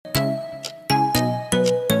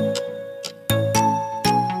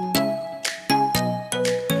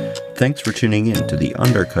Thanks for tuning in to the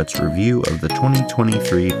Undercuts review of the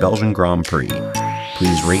 2023 Belgian Grand Prix.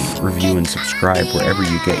 Please rate, review, and subscribe wherever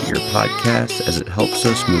you get your podcasts, as it helps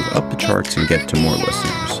us move up the charts and get to more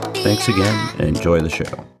listeners. Thanks again, and enjoy the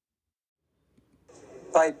show.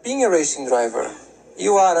 By being a racing driver,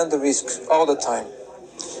 you are under risk all the time.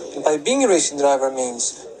 By being a racing driver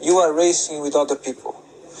means you are racing with other people.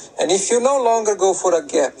 And if you no longer go for a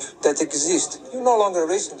gap that exists, you're no longer a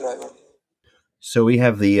racing driver. So we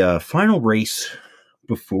have the final race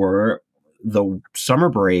before the summer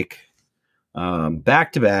break.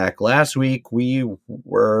 Back to back. Last week we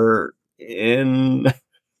were in...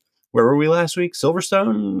 Where were we last week?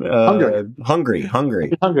 Silverstone? Hungary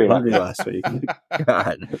last week.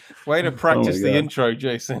 God. Way to practice the intro,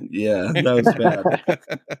 Jason. Yeah, that was bad.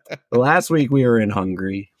 Last week we were in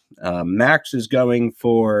Hungary. Max is going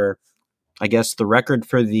for, I guess, the record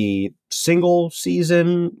for the single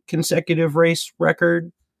season consecutive race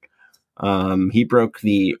record. He broke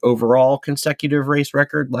the overall consecutive race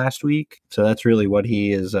record last week. So that's really what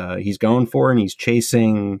he is he's going for, and he's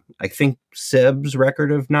chasing, I think, Seb's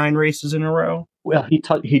record of 9 races in a row. Well,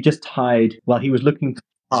 he just tied, he was looking to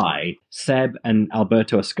tie Seb and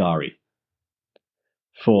Alberto Ascari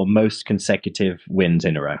for most consecutive wins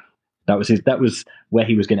in a row. That was where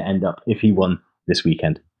he was going to end up if he won this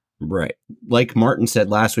weekend. Right. Like Martin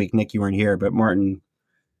said last week, Nick, you weren't here, but Martin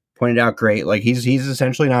pointed out great. Like he's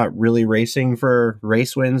essentially not really racing for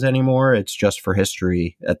race wins anymore. It's just for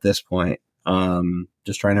history at this point.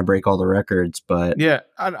 Just trying to break all the records. But yeah,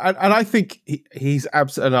 and I think he's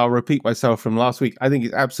absolutely. And I'll repeat myself from last week. I think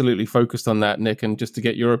he's absolutely focused on that, Nick. And just to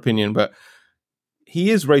get your opinion, but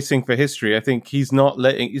he is racing for history. I think he's not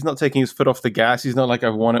taking his foot off the gas. He's not like,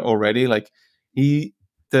 I've won it already. Like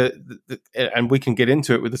and we can get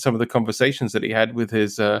into it with some of the conversations that he had with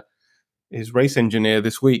his race engineer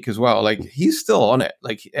this week as well. Like he's still on it.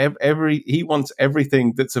 Like he wants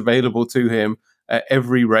everything that's available to him at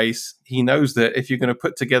every race. He knows that if you're going to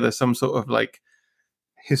put together some sort of like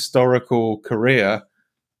historical career,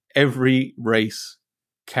 every race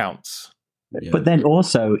counts. Yeah. But then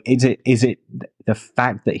also, is it the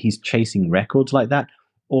fact that he's chasing records like that,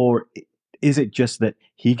 or is it just that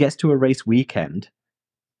he gets to a race weekend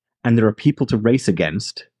and there are people to race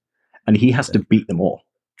against and he has to beat them all?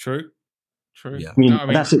 True. Yeah. I mean,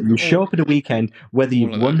 that's it. You show up at a weekend, whether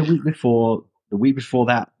you've won the week before, the week before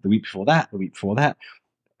that, the week before that, the week before that,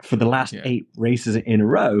 for the last 8 races in a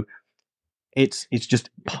row, it's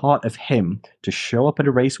just part of him to show up at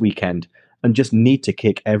a race weekend and just need to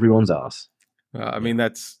kick everyone's ass. I mean,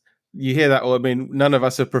 you hear that. I mean, none of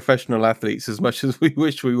us are professional athletes as much as we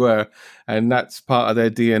wish we were. And that's part of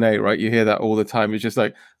their DNA, right? You hear that all the time. It's just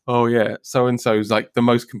like, oh yeah, so-and-so's like the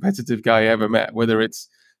most competitive guy I ever met, whether it's,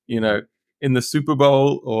 in the Super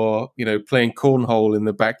Bowl or, playing cornhole in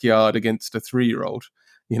the backyard against a 3-year-old.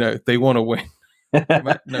 They want to win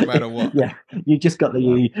no matter what. Yeah, you just got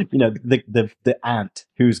the aunt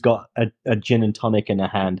who's got a gin and tonic in her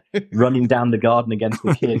hand, running down the garden against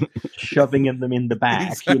the kid, shoving them in the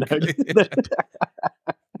back. Exactly.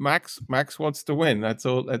 Max wants to win. That's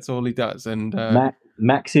all he does. And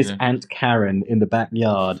Max's Aunt Karen in the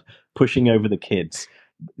backyard pushing over the kids.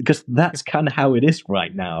 Because that's kind of how it is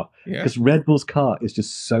right now. Because Red Bull's car is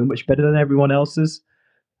just so much better than everyone else's.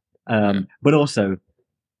 But also,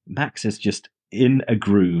 Max is just in a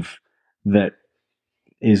groove that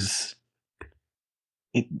is...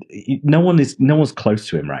 no one's close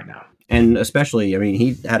to him right now. And especially, I mean,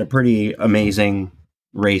 he had a pretty amazing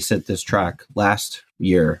race at this track last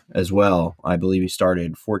year as well. I believe he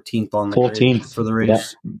started 14th on the 14th for the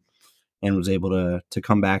race and was able to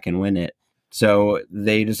come back and win it. So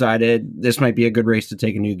they decided this might be a good race to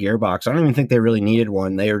take a new gearbox. I don't even think they really needed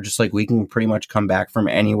one. They were just like, we can pretty much come back from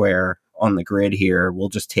anywhere on the grid here. We'll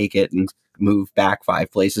just take it and move back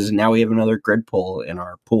 5 places. And now we have another grid pull in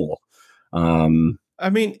our pool. I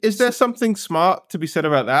mean, is there something smart to be said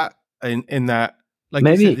about that? In that, like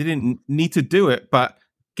maybe you said, they didn't need to do it. But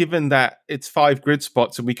given that it's 5 grid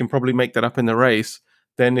spots and we can probably make that up in the race,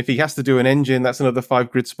 then if he has to do an engine, that's another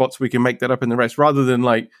 5 grid spots. We can make that up in the race rather than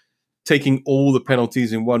like taking all the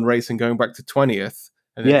penalties in one race and going back to 20th.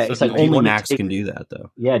 And it's like only Max can do that, though.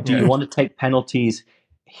 Yeah, you want to take penalties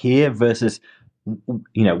here versus,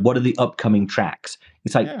 what are the upcoming tracks?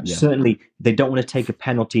 It's like, certainly they don't want to take a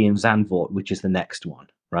penalty in Zandvoort, which is the next one,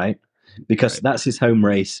 right? Because that's his home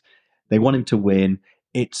race. They want him to win.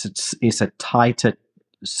 It's a tighter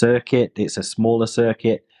circuit. It's a smaller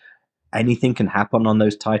circuit. Anything can happen on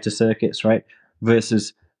those tighter circuits, right?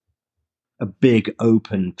 Versus a big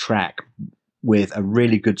open track with a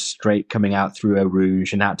really good straight coming out through Eau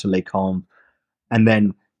Rouge and out to Les Combes, and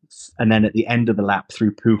then and then at the end of the lap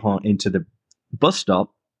through Pouhon into the bus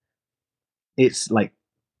stop, it's like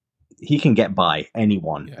he can get by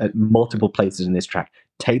anyone at multiple places in this track.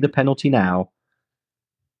 Take the penalty now,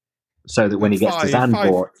 so that when he gets to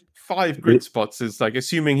Zandvoort, five grid spots is like,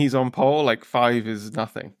 assuming he's on pole, like 5 is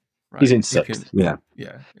nothing. Right? He's in 6th. Yeah,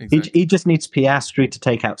 exactly. He just needs Piastri to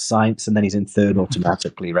take out Sainz, and then he's in 3rd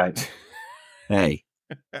automatically, right? Hey,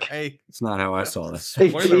 it's not how I saw this.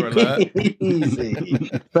 Spoiler alert. Easy.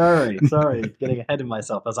 Sorry, getting ahead of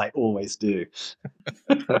myself as I always do.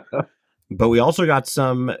 But we also got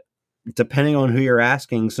some, depending on who you're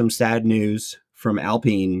asking, some sad news from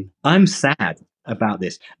Alpine. I'm sad about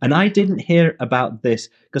this, and I didn't hear about this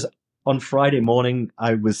because on Friday morning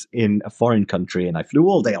I was in a foreign country and I flew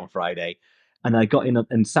all day on Friday, and I got in,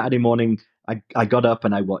 and Saturday morning I got up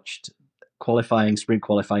and I watched sprint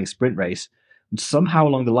qualifying, sprint race. And somehow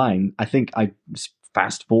along the line, I think I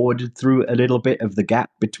fast forwarded through a little bit of the gap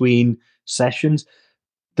between sessions,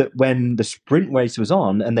 that when the sprint race was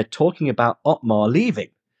on and they're talking about Otmar leaving,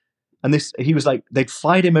 and he was like, they'd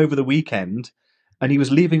fired him over the weekend and he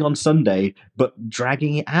was leaving on Sunday, but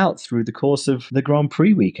dragging it out through the course of the Grand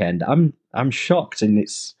Prix weekend. I'm shocked, and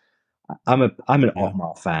I'm an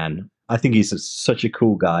Otmar fan. I think he's such a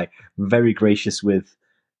cool guy, very gracious with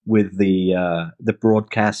the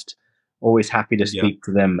broadcast, always happy to speak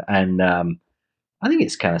to them, and I think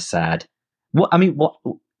it's kind of sad. How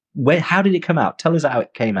did it come out? Tell us how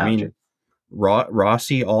it came out.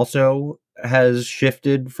 Rossi also has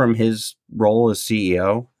shifted from his role as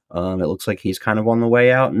CEO. It looks like he's kind of on the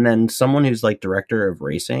way out. And then someone who's like director of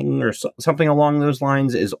racing or something along those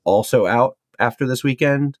lines is also out after this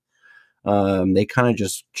weekend. They kind of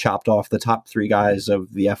just chopped off the top 3 guys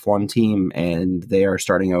of the F1 team, and they are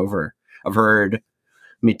starting over. I've heard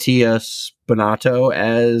Matthias Bonato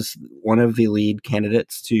as one of the lead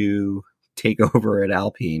candidates to take over at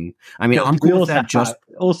Alpine. I mean, I'm cool with that.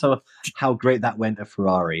 Also, how great that went at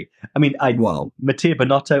Ferrari. I mean, Mattia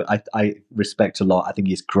Bonotto, I respect a lot. I think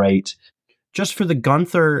he's great. Just for the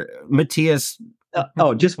Gunther, Matthias.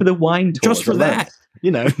 Just for the wine tours. Just for that,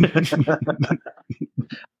 you know.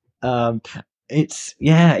 I'm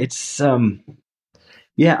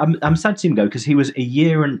sad to see him go because he was a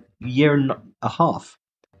year and a half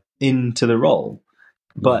into the role.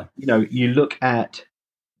 But you look at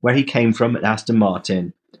where he came from at Aston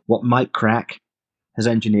Martin, what Mike Crack has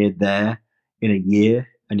engineered there in a year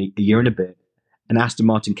and a bit, and Aston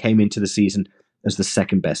Martin came into the season as the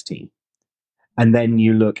second best team. And then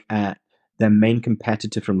you look at their main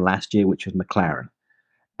competitor from last year, which was McLaren.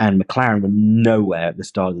 And McLaren were nowhere at the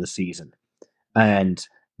start of the season. And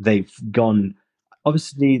they've gone,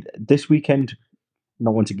 obviously, this weekend,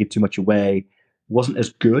 not want to give too much away, wasn't as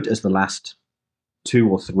good as the last 2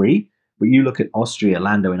 or 3. But you look at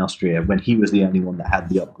Lando in Austria, when he was the only one that had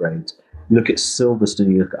the upgrades. You look at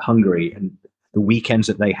Silverstone, you look at Hungary, and the weekends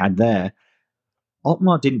that they had there.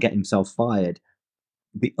 Otmar didn't get himself fired.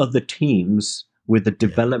 The other teams, with the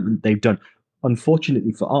development they've done,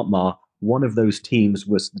 unfortunately for Otmar, one of those teams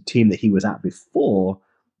was the team that he was at before,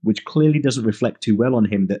 which clearly doesn't reflect too well on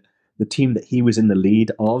him, that the team that he was in the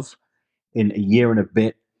lead of in a year and a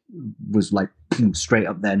bit was like straight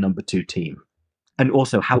up their number 2 team. And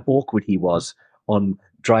also how awkward he was on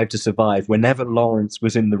Drive to Survive whenever Lawrence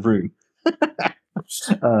was in the room.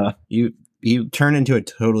 You turn into a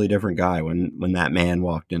totally different guy when that man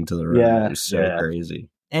walked into the room. It was so crazy.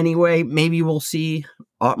 Anyway, maybe we'll see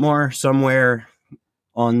Otmar somewhere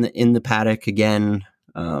in the paddock again.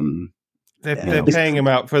 They're paying him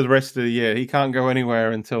out for the rest of the year. He can't go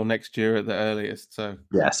anywhere until next year at the earliest. So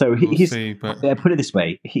we'll see, but put it this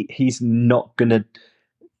way: he's not going to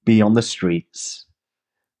be on the streets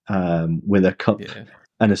with a cup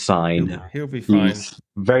and a sign. He'll be fine. He's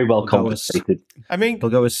very well compensated. He'll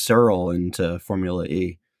go with Searle into Formula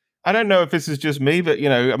E. I don't know if this is just me, but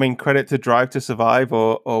credit to Drive to Survive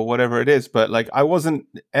or whatever it is. But like, I wasn't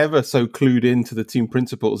ever so clued into the team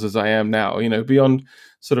principles as I am now. Beyond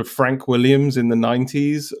sort of Frank Williams in the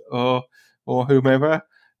 90s or whomever,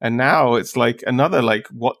 and now it's like another like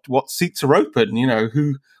what seats are open.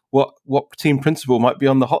 What team principal might be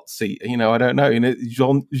on the hot seat? I don't know.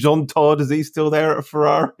 Jean Todt, is he still there at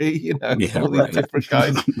Ferrari? All these different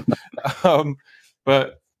guys.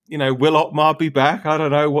 But will Otmar be back? I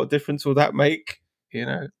don't know. What difference will that make?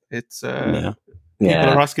 It's people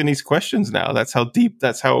are asking these questions now. That's how deep.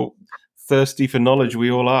 That's how thirsty for knowledge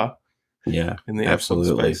we all are. Yeah, in the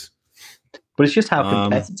absolutely. Space. But it's just how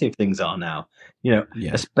competitive things are now.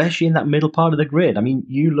 Especially in that middle part of the grid. I mean,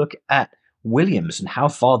 you look at Williams and how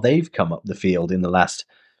far they've come up the field in the last.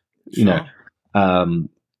 McLaren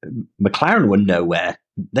were nowhere.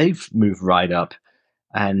 They've moved right up.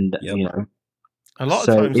 And Yep. you know, a lot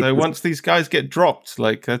of times though, once these guys get dropped,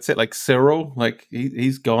 like that's it. Like Cyril, like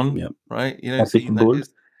he's gone, Yep. right? You know,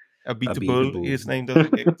 Abiteboul. his name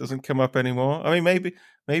doesn't come up anymore. I mean, maybe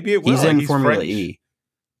it will. He's in Formula French. E.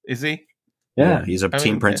 Is he? Yeah, he's a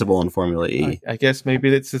team principal in Formula E. I guess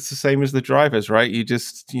maybe it's the same as the drivers, right? You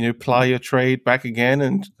just ply your trade back again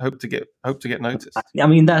and hope to get noticed. I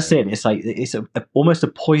mean, that's it. It's like it's almost a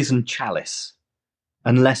poison chalice,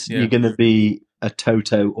 unless you're going to be a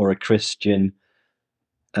Toto or a Christian.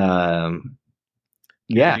 That's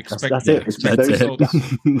it. That's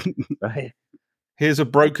it. Right. Here's a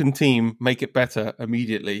broken team. Make it better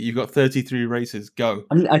immediately. You've got 33 races. Go.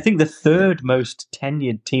 I mean, I think the third most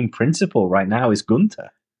tenured team principal right now is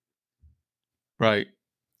Gunther. Right.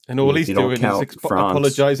 And all he's doing is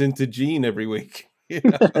apologizing to Gene every week. We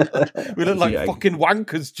look like fucking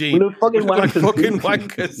wankers, Gene. We look fucking like fucking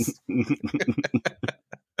wankers.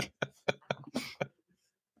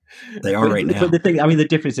 They are right now. But the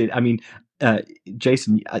difference is,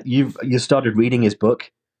 Jason, you started reading his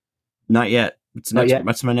book? Not yet.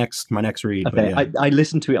 That's my next read. Okay, yeah. I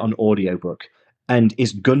listened to it on audiobook, and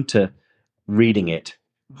it's Gunther reading it.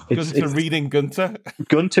 It's reading Gunther?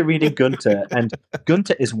 Gunther reading Gunther, and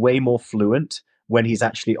Gunther is way more fluent when he's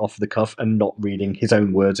actually off the cuff and not reading his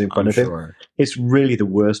own words in front of him. It's really the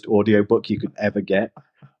worst audiobook you could ever get.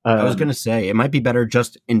 I was going to say, it might be better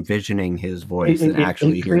just envisioning his voice than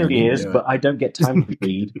actually hearing it. It really is, but I don't get time to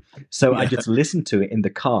read, so I just listen to it in the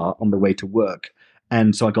car on the way to work.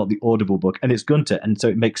 And so I got the Audible book, and it's Gunther, and so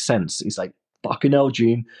it makes sense. He's like, fucking hell,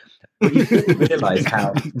 Gene. But you realize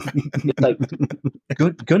how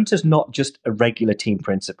Gunther's not just a regular team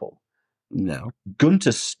principal. No.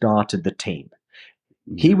 Gunther started the team.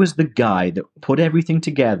 He was the guy that put everything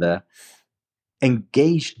together,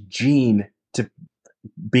 engaged Gene to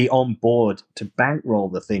be on board, to bankroll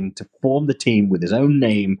the thing, to form the team with his own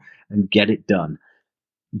name and get it done.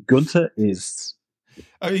 Gunther is...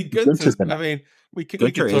 We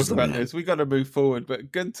can talk about this. We got to move forward.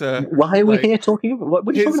 But Gunther, why are we here talking about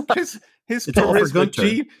what are you talking about? His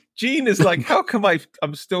charisma. Gene is like, how come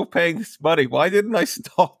I'm still paying this money? Why didn't I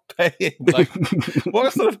stop paying? Like,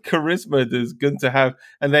 what sort of charisma does Gunther have?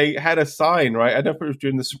 And they had a sign, right? I don't know if it was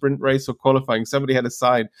during the sprint race or qualifying. Somebody had a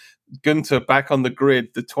sign, Gunther back on the grid,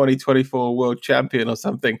 the 2024 world champion or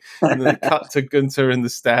something. And then they cut to Gunther in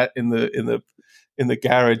the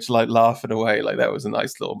garage, like laughing away. Like that was a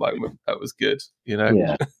nice little moment. That was good,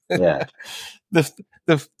 Yeah.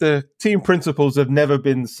 The team principals have never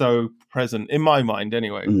been so present in my mind,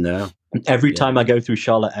 anyway. No. Every time I go through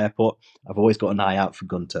Charlotte Airport, I've always got an eye out for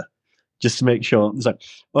Gunther, just to make sure. It's like,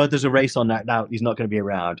 there's a race on that now. He's not going to be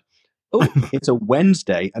around. Oh, it's a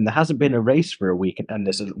Wednesday, and there hasn't been a race for a week, and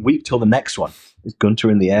there's a week till the next one. Is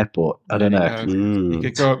Gunther in the airport? I don't know. You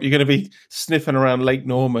could go up. You're going to be sniffing around Lake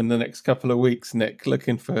Norman the next couple of weeks, Nick,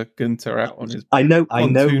 looking for Gunther out on his. I know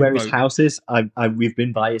where his house is. We've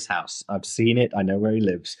been by his house. I've seen it. I know where he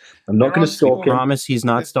lives. I'm not going to stalk him. I promise he's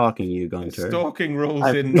not stalking you, Gunther. Stalking rules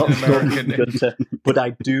in America, Gunther, but I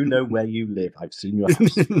do know where you live. I've seen your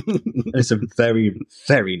house. It's a very,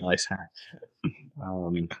 very nice house.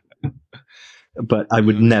 But I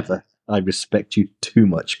would never. I respect you too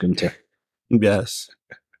much, Gunther. Yes.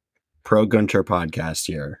 Pro Gunther podcast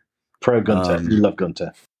here. Pro Gunther. Love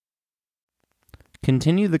Gunther.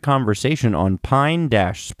 Continue the conversation on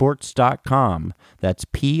pine-sports.com. That's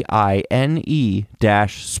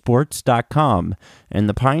PINE-sports.com and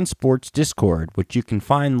the Pine Sports Discord, which you can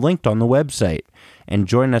find linked on the website. And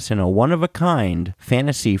join us in a one-of-a-kind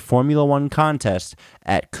fantasy Formula One contest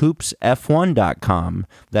at coopsf1.com.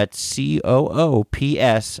 That's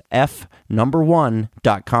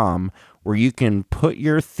COOPSF1.com, where you can put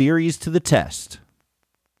your theories to the test.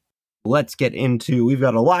 Let's get into, we've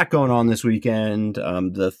got a lot going on this weekend.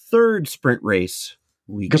 The third sprint race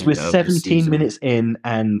weekend. Because we're 17 minutes in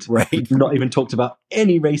and we've not even talked about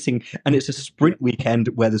any racing, and it's a sprint weekend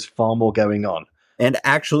where there's far more going on. And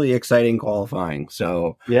actually exciting qualifying.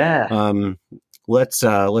 So let's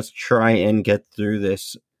try and get through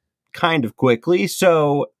this kind of quickly.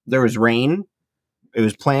 So there was rain. It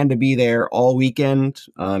was planned to be there all weekend.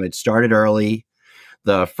 It started early.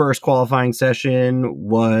 The first qualifying session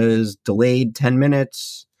was delayed 10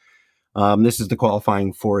 minutes. This is the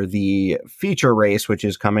qualifying for the feature race, which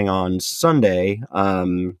is coming on Sunday.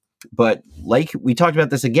 But like we talked about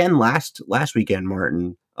this again last weekend,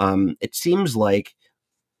 Martin, it seems like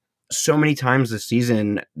so many times this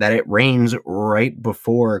season that it rains right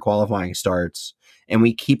before qualifying starts. And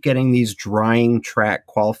we keep getting these drying track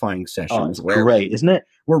qualifying sessions. Oh, it's great, isn't it?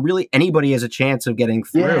 Where really anybody has a chance of getting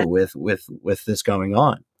through with this going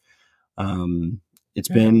on. It's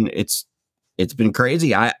it's been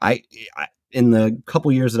crazy. I in the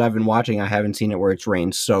couple years that I've been watching, I haven't seen it where it's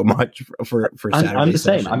rained so much for Saturday I'm the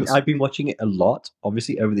same. sessions. I've been watching it a lot,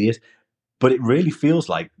 obviously, over the years, but it really feels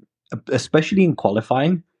like, especially in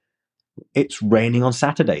qualifying, it's raining on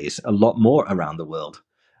Saturdays a lot more around the world.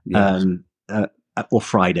 Yes. Or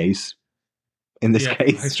Fridays in this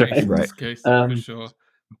case, right? In this case, for sure.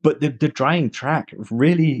 But the drying track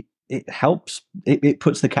really, it helps. It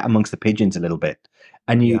puts the cat amongst the pigeons a little bit,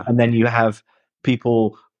 and then you have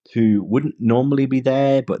people who wouldn't normally be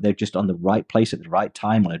there, but they're just on the right place at the right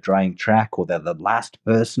time on a drying track, or they're the last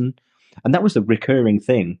person. And that was the recurring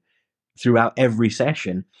thing throughout every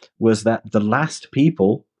session, was that the last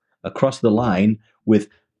people across the line with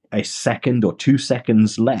a second or 2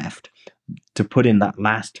 seconds left to put in that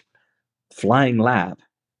last flying lap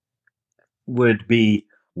would be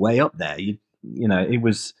way up there. You know, it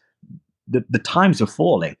was the times are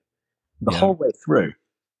falling the whole way through.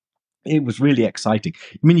 It was really exciting.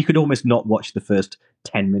 I mean, you could almost not watch the first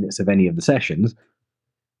 10 minutes of any of the sessions,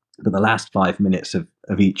 but the last 5 minutes of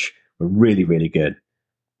each were really, really good.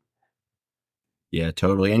 Yeah,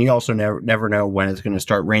 totally. And you also never know when it's going to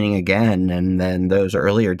start raining again. And then those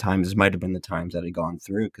earlier times might have been the times that had gone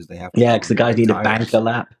through because they have. Yeah, because the guys need a banker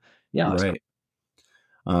lap. Yeah, right.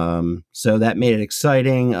 So that made it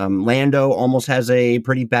exciting. Lando almost has a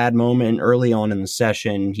pretty bad moment early on in the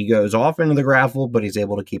session. He goes off into the gravel, but he's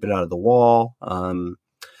able to keep it out of the wall.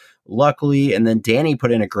 Luckily, and then Danny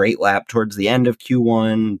put in a great lap towards the end of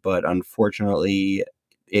Q1, but unfortunately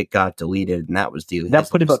it got deleted, and that was that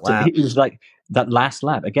put him up to, it was like that last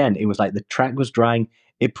lap again. It was like the track was drying.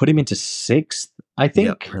 It put him into 6th, I think.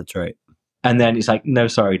 Yep, that's right. And then it's like, no,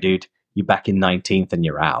 sorry, dude, you're back in 19th and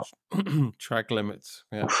you're out. Track limits.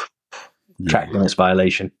 Yeah. Track limits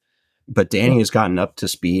violation. But Danny has gotten up to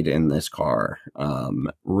speed in this car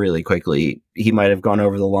really quickly. He might have gone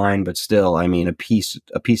over the line, but still, I mean, a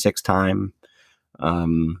P6 time.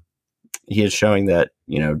 He is showing that,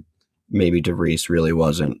 you know, maybe DeVries really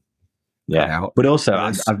wasn't out. But also,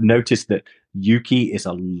 I've noticed that Yuki is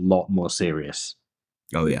a lot more serious.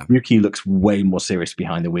 Oh, yeah. Yuki looks way more serious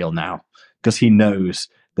behind the wheel now because he knows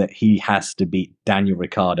that he has to beat Daniel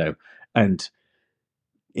Ricciardo. And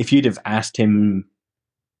if you'd have asked him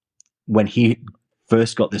when he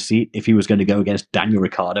first got the seat if he was going to go against Daniel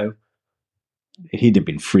Ricciardo, he'd have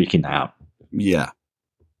been freaking out. Yeah.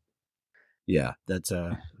 Yeah, that's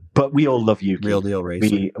But we all love Yuki. Real deal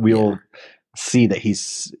racing. We all see that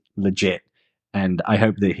he's legit, and I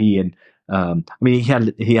hope that he and I mean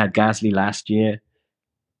he had Gasly last year.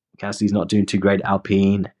 Gasly's not doing too great at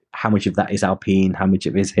Alpine. How much of that is Alpine? How much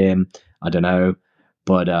of it is him? I don't know.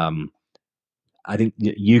 But I think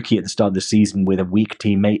Yuki at the start of the season with a weak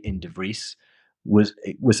teammate in DeVries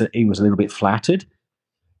he was a little bit flattered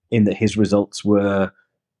in that his results looked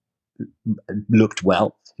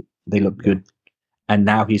well. They looked good. And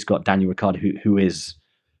now he's got Daniel Ricciardo, who is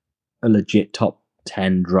a legit top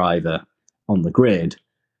 10 driver on the grid,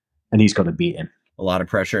 and he's got to beat him. A lot of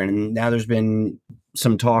pressure. And now there's been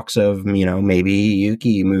some talks of, you know, maybe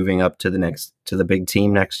Yuki moving up to the big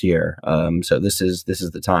team next year. So this is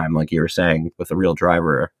the time, like you were saying, with a real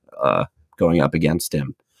driver going up against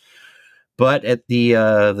him. But at the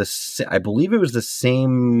I believe it was the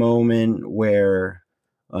same moment where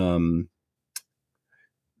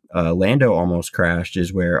Lando almost crashed,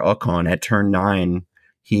 is where Ocon at turn 9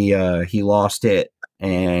 he lost it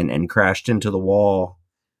and crashed into the wall.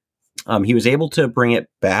 He was able to bring it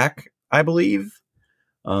back, I believe,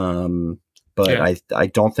 but I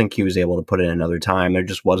don't think he was able to put in another time. There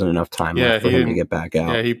just wasn't enough time left for him to get back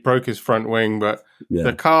out. Yeah, he broke his front wing, but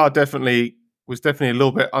the car was definitely a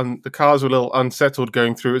little bit the cars were a little unsettled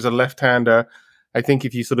going through. It was a left-hander. I think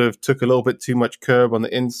if you sort of took a little bit too much curb on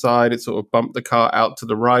the inside, it sort of bumped the car out to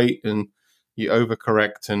the right, and you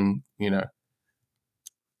overcorrect, and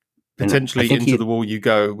potentially into the wall you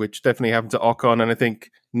go, which definitely happened to Ocon, and I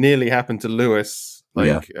think nearly happened to Lewis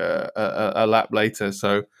a lap later.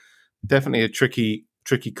 So definitely a tricky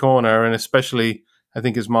corner, and especially I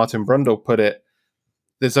think as Martin Brundle put it,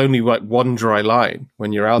 there's only like one dry line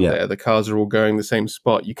when you're out there. The cars are all going the same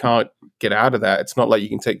spot. You can't get out of that. It's not like you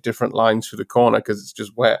can take different lines through the corner because it's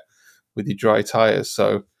just wet with your dry tires.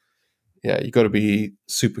 So, yeah, you got to be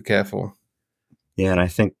super careful. Yeah, and I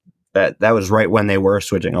think that was right when they were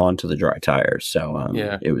switching on to the dry tires. So,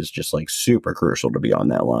 it was just like super crucial to be on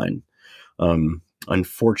that line.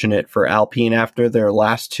 Unfortunate for Alpine after their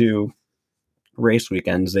last 2 race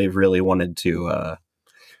weekends, they've really wanted to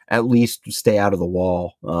at least stay out of the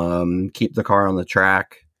wall, keep the car on the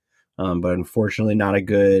track. But unfortunately not a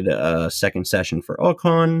good second session for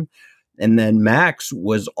Ocon. And then Max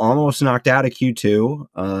was almost knocked out of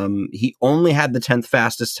Q2. He only had the 10th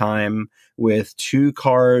fastest time with 2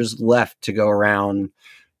 cars left to go around.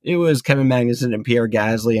 It was Kevin Magnussen and Pierre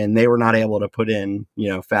Gasly, and they were not able to put in,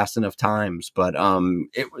 fast enough times. But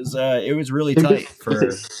it was really tight for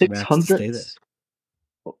Max to stay there.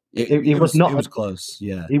 It was close.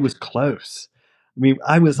 Yeah, it was close. I mean,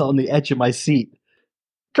 I was on the edge of my seat.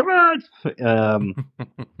 Come on!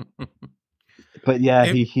 But yeah,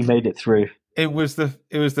 he made it through. It was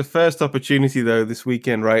the first opportunity though this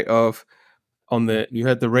weekend, right? You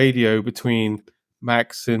had the radio between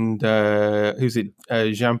Max and who's it?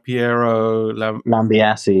 Giampiero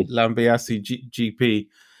Lambiase GP,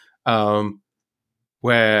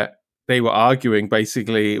 where they were arguing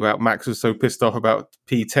basically about Max was so pissed off about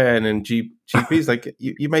P10 and GP's like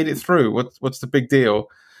you made it through. What's the big deal?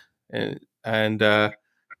 And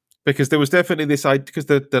because there was definitely this idea because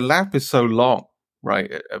the lap is so long,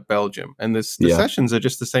 right, at Belgium, and the sessions are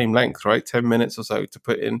just the same length, right, 10 minutes or so to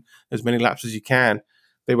put in as many laps as you can.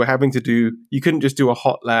 They were having to do. You couldn't just do a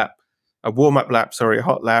hot lap, a warm-up lap, a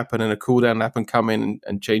hot lap, and then a cool-down lap and come in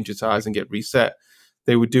and change your tires and get reset.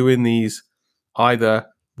 They were doing these either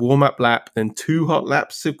warm-up lap, then 2 hot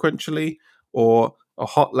laps sequentially, or a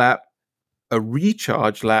hot lap, a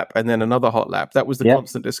recharge lap, and then another hot lap. That was the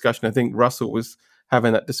constant discussion. I think Russell was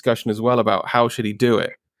having that discussion as well about how should he do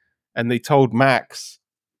it. And they told Max,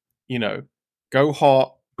 go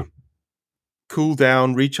hot, cool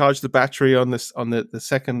down, recharge the battery on the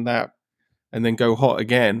second lap, and then go hot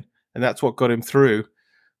again. And that's what got him through.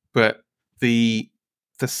 But the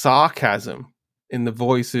sarcasm in the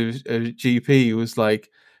voice of GP was like,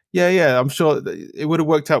 yeah, I'm sure it would have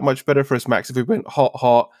worked out much better for us, Max, if we went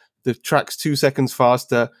hot. The track's 2 seconds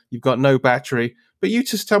faster. You've got no battery. But you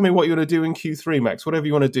just tell me what you want to do in Q3, Max. Whatever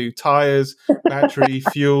you want to do. Tires, battery,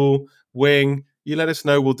 fuel, wing. You let us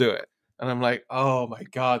know, we'll do it. And I'm like, oh my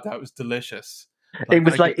God, that was delicious. It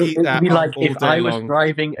was like it would be like if I was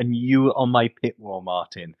driving and you were on my pit wall,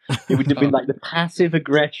 Martin. It would have been like the passive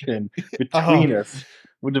aggression between us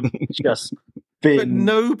would have just been. But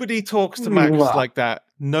nobody talks to Max like that.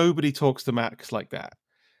 Nobody talks to Max like that.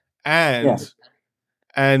 And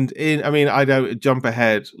I don't jump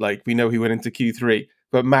ahead. Like we know he went into Q3,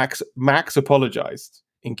 but Max apologized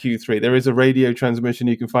in Q3. There is a radio transmission.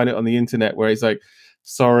 You can find it on the internet where he's like,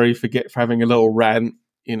 sorry for having a little rant,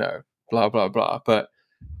 blah, blah, blah. But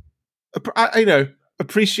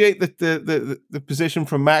appreciate the position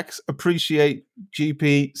from Max, appreciate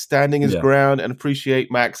GP standing his ground, and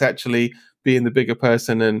appreciate Max actually being the bigger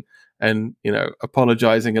person and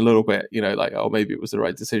apologizing a little bit, like, oh, maybe it was the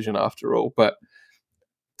right decision after all. But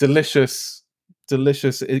delicious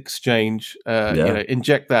exchange.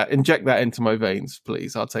 Inject that into my veins,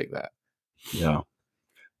 please. I'll take that. Yeah.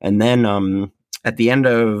 And then at the end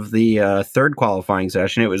of the third qualifying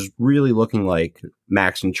session, it was really looking like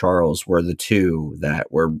Max and Charles were the two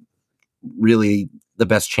that were really the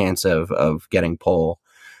best chance of getting pole,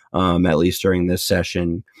 at least during this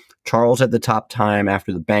session. Charles had the top time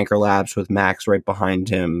after the banker laps with Max right behind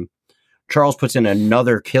him. Charles puts in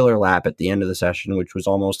another killer lap at the end of the session, which was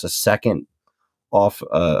almost a second off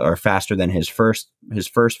or faster than his first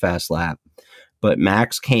fast lap. But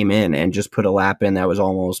Max came in and just put a lap in that was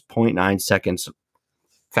almost 0.9 seconds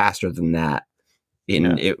faster than that.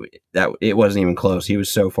 It wasn't even close. He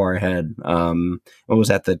was so far ahead. It was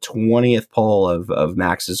at the 20th pole of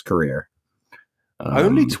Max's career.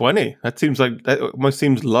 Only 20. That almost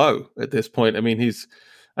seems low at this point. I mean,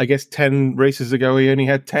 I guess 10 races ago he only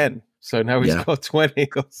had 10. So now he's got 20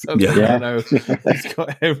 or something. I don't know. He's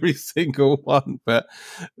got every single one. But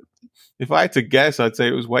if I had to guess, I'd say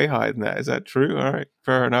it was way higher than that. Is that true? All right,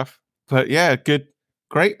 fair enough. But yeah,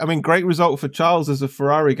 great. I mean, great result for Charles as a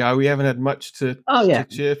Ferrari guy. We haven't had much to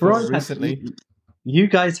cheer for recently. You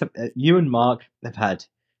guys you and Mark have had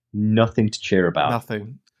nothing to cheer about.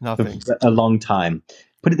 Nothing. For a long time.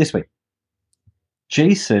 Put it this way.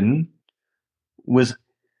 Jason was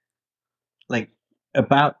like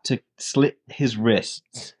about to slit his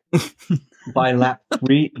wrists by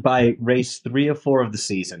race 3 or 4 of the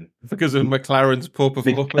season because of McLaren's poor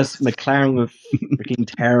performance. Because McLaren were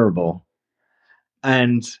freaking terrible,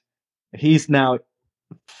 and he's now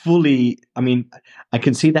fully. I mean, I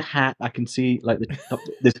can see the hat. I can see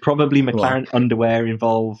there's probably McLaren underwear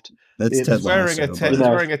involved. That's Ted Lasso. He's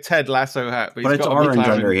wearing a Ted Lasso hat, but it's orange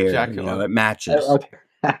under here. It matches.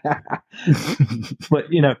 But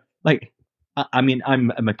I mean,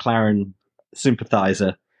 I'm a McLaren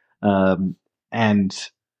sympathizer, and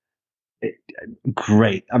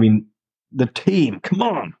great. I mean, the team, come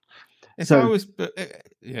on.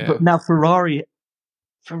 But now Ferrari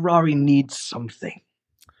needs something.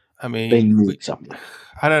 I mean, they need something.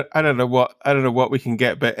 I don't know what we can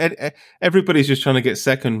get, but everybody's just trying to get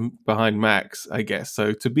second behind Max, I guess.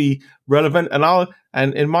 So to be relevant,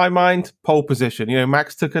 and in my mind, pole position.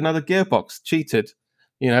 Max took another gearbox, cheated,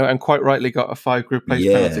 and quite rightly got a 5 grid place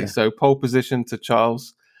penalty. So pole position to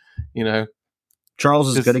Charles.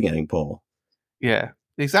 Charles is good at getting pole. Yeah,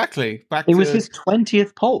 exactly. It was his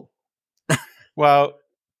 20th pole. Well.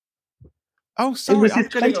 Oh, sorry, I'm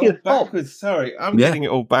getting it all backwards. Sorry, getting it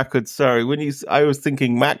all backwards. Sorry, I was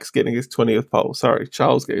thinking Max getting his 20th pole. Sorry,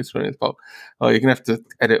 Charles getting his 20th pole. Oh, you're gonna have to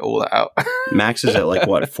edit all that out. Max is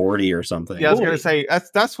at 40 or something. Yeah, I was gonna say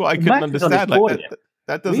that's what I couldn't understand. Like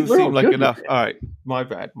that doesn't seem like enough. All right, my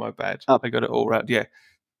bad. I got it all right. Yeah,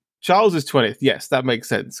 Charles is 20th. Yes, that makes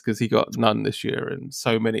sense because he got none this year and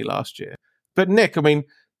so many last year. But Nick, I mean.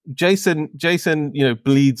 Jason,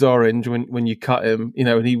 bleeds orange when you cut him,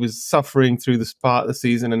 and he was suffering through this part of the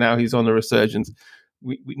season, and now he's on the resurgence.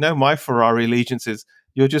 We know my Ferrari allegiances.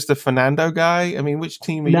 You're just a Fernando guy. I mean, which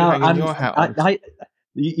team are you hanging your hat on?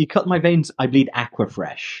 You cut my veins. I bleed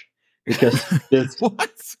Aquafresh because there's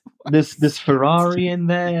there's Ferrari in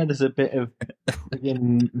there. There's a bit of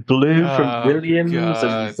blue from Williams.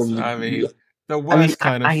 The worst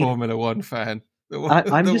kind of Formula One fan.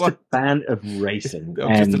 I'm just a fan of racing.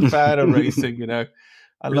 I'm just a fan of racing, I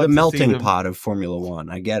love the melting pot of Formula One.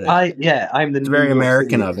 I get it. I'm the very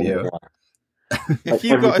American of you. If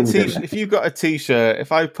you've got a T-shirt,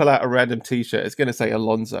 if I pull out a random T-shirt, it's going to say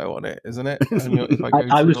Alonso on it, isn't it?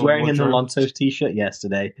 I was wearing an Alonso T-shirt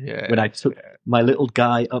yesterday when I took my little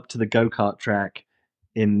guy up to the go-kart track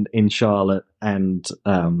in Charlotte, and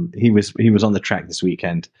he was on the track this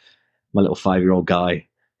weekend. My little 5-year-old guy,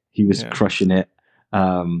 he was crushing it.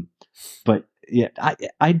 But yeah,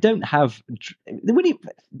 I don't have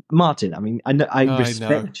Martin. I mean, I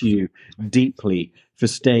respect you deeply for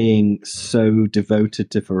staying so devoted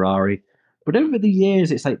to Ferrari, but over the years,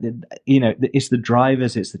 it's like it's the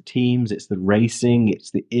drivers, it's the teams, it's the racing,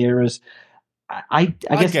 it's the eras. I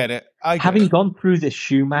guess get it. Having gone through this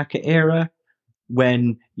Schumacher era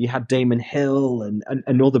when you had Damon Hill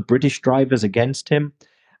and all the British drivers against him.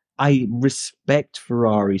 I respect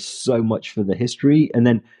Ferrari so much for the history, and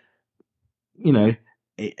then,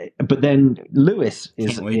 but then Lewis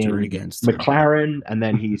is in McLaren, and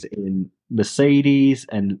then he's in Mercedes,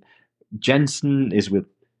 and Jensen is with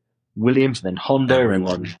Williams, and then Honda, and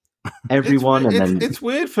then everyone. It's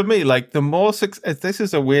weird for me. Like the more success, this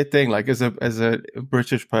is a weird thing. Like as a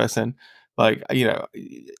British person. Like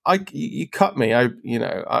you cut me. I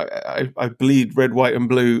bleed red, white, and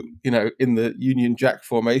blue. In the Union Jack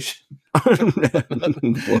formation.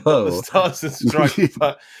 Whoa, the stars and stripes.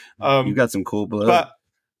 But you got some cool blood. But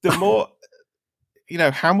the more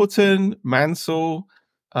Hamilton, Mansell,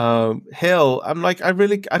 Hill. I'm like, I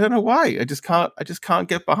don't know why. I just can't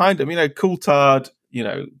get behind him. Coulthard.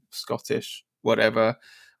 Scottish, whatever.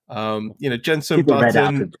 Jenson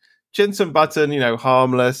Button. Jenson Button,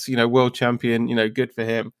 harmless, world champion, good for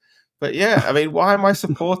him. But yeah, I mean, why am I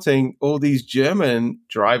supporting all these German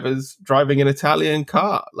drivers driving an Italian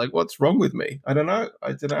car? Like, what's wrong with me? I don't know.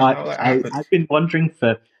 I don't know how that happened. I've been wondering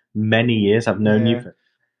for many years. I've known you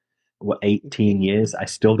for 18 years. I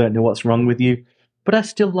still don't know what's wrong with you, but I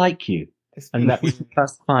still like you. And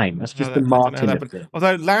that's fine. That's just the Martin of it.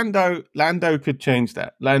 Although Lando could change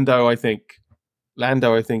that. Lando, I think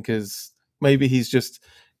is maybe he's just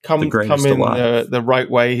come in the right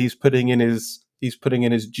way. He's putting in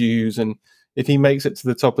his dues, and if he makes it to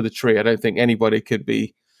the top of the tree, I don't think anybody could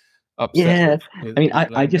be upset. Yeah,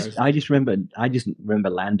 I just remember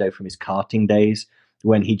Lando from his karting days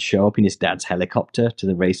when he'd show up in his dad's helicopter to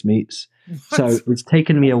the race meets. What? So it's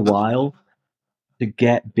taken me a while to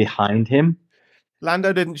get behind him.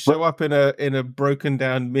 Lando didn't show up in a broken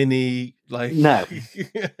down Mini, like no. he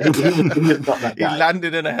was not that guy. He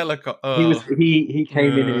landed in a helicopter. Oh. He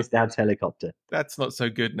came in his dad's helicopter. That's not so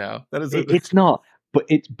good now. That is it's not.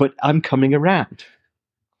 But I'm coming around.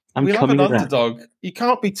 We love an underdog. You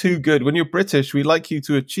can't be too good. When you're British, we like you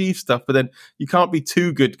to achieve stuff, but then you can't be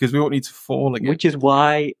too good because we want you to fall again. Which is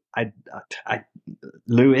why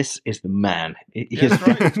Lewis is the man. He's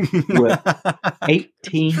right.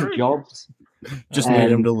 18 jobs. Just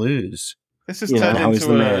made him to lose. This has turned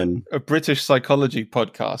into a British psychology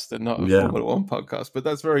podcast and not a Formula One podcast, but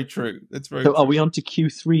that's very true. That's very true. Are we on to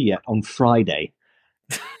Q3 yet on Friday?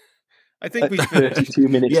 I think we 32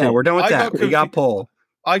 minutes. Yeah, we're done with that. We got pole.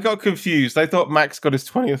 I got confused. I thought Max got his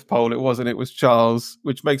 20th pole. It wasn't. It was Charles,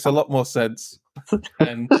 which makes a lot more sense.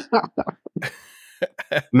 And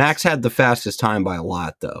Max had the fastest time by a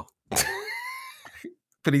lot, though.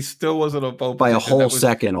 but he still wasn't on pole by a position. whole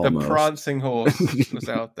second almost. The prancing horse was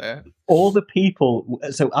out there. All the people.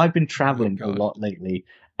 So I've been traveling a lot lately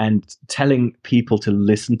and telling people to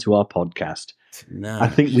listen to our podcast. Nice. I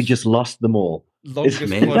think we just lost them all. Longest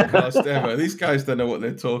podcast ever. These guys don't know what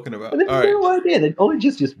they're talking about. They have no idea. They all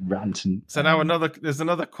just ranting. So now there's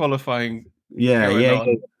another qualifying. Yeah.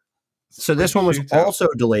 So this one was also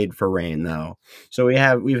delayed for rain, though. So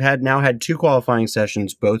we've had 2 qualifying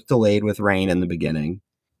sessions, both delayed with rain in the beginning.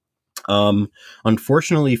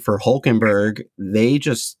 Unfortunately for Hulkenberg, they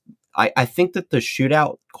just I think that the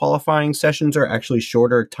shootout qualifying sessions are actually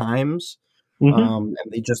shorter times. And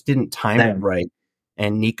they just didn't time it right.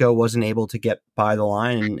 And Nico wasn't able to get by the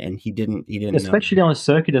line, and he didn't. Especially on a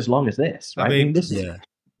circuit as long as this, right? I mean, this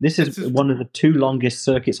is one of the 2 longest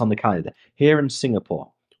circuits on the calendar. Here in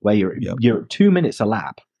Singapore, where you're 2 minutes a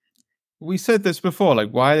lap. We said this before. Like,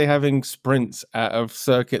 why are they having sprints at a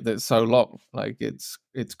circuit that's so long? Like, it's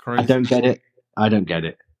crazy. I don't get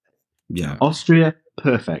it. Yeah, Austria,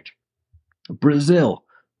 perfect. Brazil,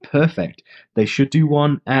 perfect. They should do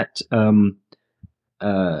one at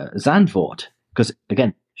Zandvoort. Because,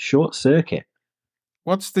 again, short circuit.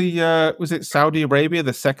 What's the, was it Saudi Arabia,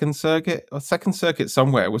 the second circuit? Or second circuit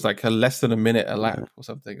somewhere was like less than a minute a lap or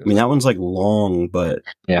something. I mean, that one's like long, but...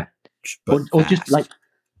 Yeah. Or just like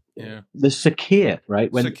the Sakir, right?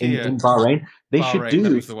 When in Bahrain, they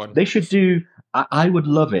should do... I would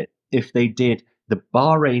love it if they did the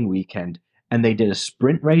Bahrain weekend and they did a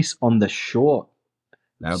sprint race on the short...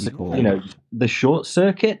 That would be cool. The short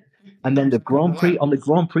circuit and then the Grand Prix on the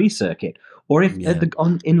Grand Prix circuit. Or if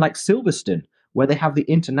in like Silverstone, where they have the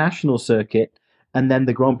international circuit and then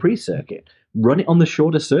the Grand Prix circuit, run it on the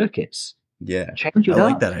shorter circuits. Yeah, change it up. I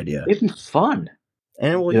like that idea. It'd be fun,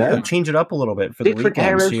 and it will change it up a little bit for different the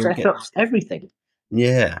weekend. Different aero setups, everything.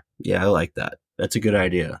 Yeah, I like that. That's a good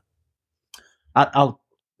idea. I'll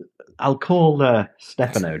call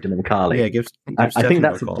Stefano Domenicali. Yeah, give I think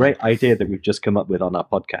that's a great idea that we've just come up with on our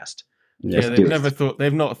podcast. Yeah,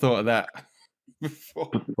 they've not thought of that.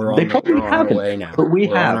 They probably haven't, way now. But we're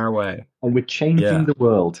on our way, and we're changing the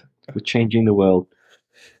world. We're changing the world,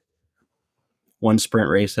 one sprint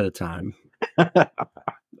race at a time.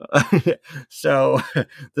 So,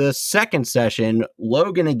 the second session,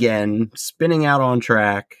 Logan again spinning out on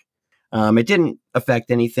track. It didn't affect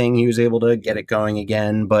anything. He was able to get it going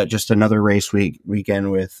again, but just another race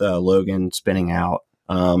weekend with Logan spinning out.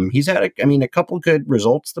 He's had a couple good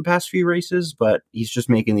results the past few races, but he's just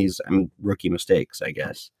making these rookie mistakes, I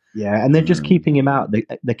guess. Yeah, and they're just keeping him out.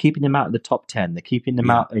 They're keeping him out of the top 10. They're keeping him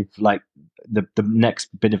out of like the next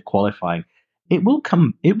bit of qualifying. It will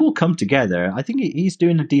come together. I think he's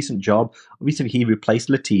doing a decent job. Obviously, he replaced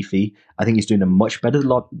Latifi. I think he's doing a much better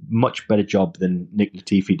job than Nick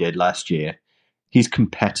Latifi did last year. He's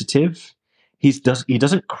competitive. He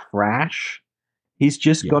doesn't crash. He's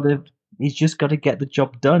just got to get the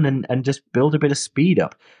job done and just build a bit of speed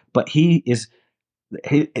up. But his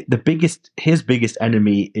biggest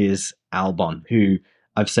enemy is Albon, who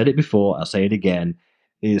I've said it before, I'll say it again,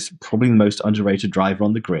 is probably the most underrated driver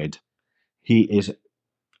on the grid. He is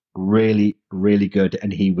really, really good,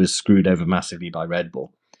 and he was screwed over massively by Red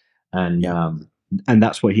Bull. And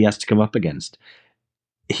that's what he has to come up against.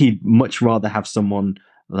 He'd much rather have someone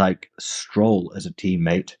like Stroll as a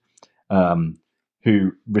teammate,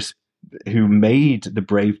 who made the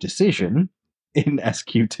brave decision in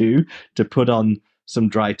SQ2 to put on some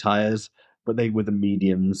dry tires, but they were the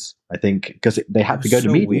mediums, I think, because they had to go to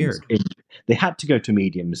mediums. They had to go to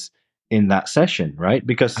mediums in that session, right?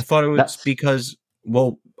 Because I thought it was because,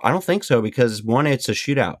 well, I don't think so, because one, it's a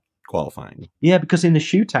shootout qualifying. Yeah, because in the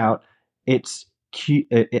shootout, it's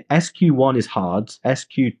SQ1 is hards,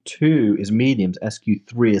 SQ2 is mediums,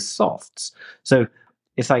 SQ3 is softs. So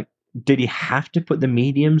it's like, did he have to put the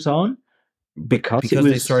mediums on? Because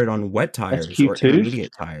they started on wet tires SQ2? Or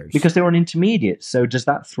intermediate tires. Because they were on intermediate. So does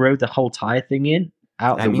that throw the whole tire thing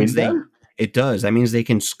out the window? It does. That means they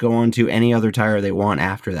can go on to any other tire they want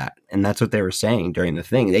after that. And that's what they were saying during the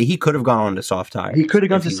thing. He could have gone on to soft tires. He could have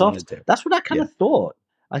gone to soft. That's what I kind of thought.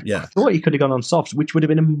 I thought he could have gone on softs, which would have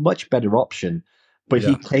been a much better option. But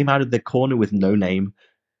he came out of the corner with no name,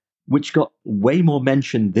 which got way more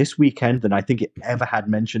mention this weekend than I think it ever had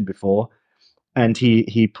mentioned before. And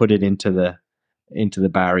he put it into the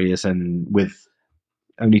barriers, and with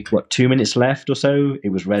only 2 minutes left or so, it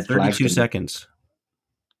was red flagged. 32 seconds.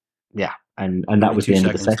 Yeah, and that was the end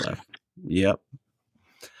of the session. Left. Yep.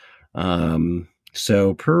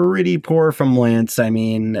 So pretty poor from Lance. I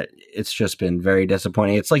mean, it's just been very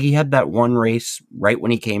disappointing. It's like he had that one race right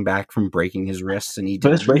when he came back from breaking his wrists, and he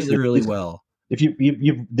did really well. if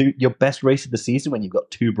you do your best race of the season when you've got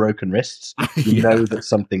 2 broken wrists, you know that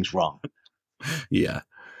something's wrong. Yeah.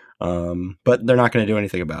 But they're not going to do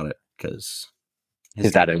anything about it because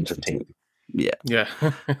his dad owns the team. Yeah. Yeah.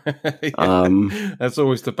 That's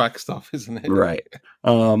always the back stuff, isn't it? Right.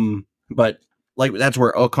 But like that's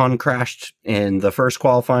where Ocon crashed in the first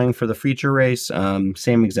qualifying for the feature race.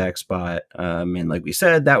 Same exact spot. And like we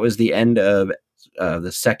said, that was the end of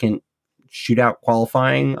the second shootout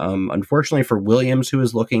qualifying. Unfortunately for Williams, who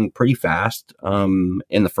was looking pretty fast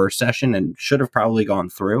in the first session and should have probably gone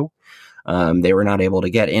through. They were not able to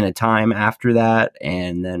get in a time after that.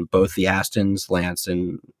 And then both the Astons, Lance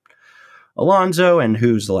and Alonso, and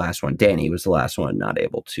who's the last one? Danny was the last one not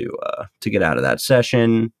able to get out of that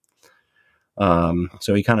session.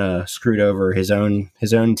 So he kind of screwed over his own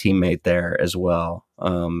teammate there as well.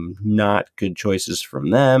 Not good choices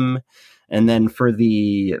from them. And then for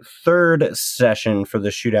the third session for the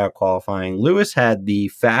shootout qualifying, Lewis had the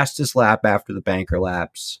fastest lap after the banker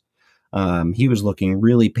laps. He was looking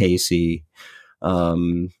really pacey.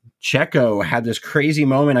 Checo had this crazy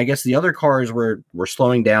moment. I guess the other cars were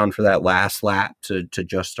slowing down for that last lap to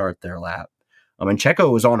just start their lap. And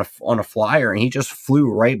Checo was on a flyer, and he just flew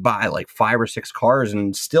right by like 5 or 6 cars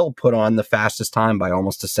and still put on the fastest time by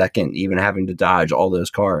almost a second, even having to dodge all those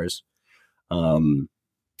cars.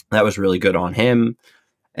 That was really good on him.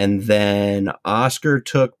 And then Oscar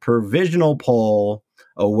took provisional pole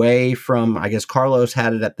away from, I guess Carlos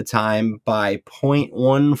had it at the time, by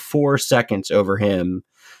 0.14 seconds over him.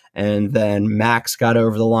 And then Max got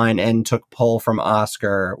over the line and took pole from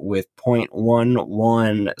Oscar with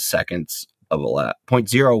 0.11 seconds of a lap.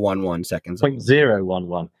 0.011 seconds.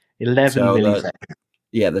 0.011. 11 milliseconds.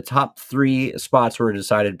 The top 3 spots were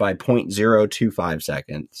decided by 0.025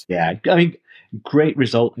 seconds. Yeah, I mean, great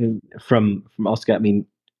result from Oscar. I mean,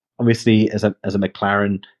 obviously, as a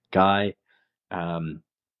McLaren guy,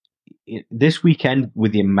 this weekend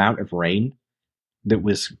with the amount of rain that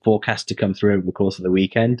was forecast to come through over the course of the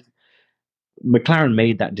weekend, McLaren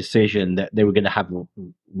made that decision that they were going to have a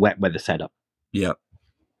wet weather setup. Yep.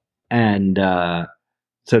 And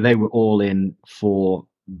so they were all in for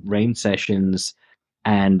rain sessions,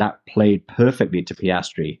 and that played perfectly to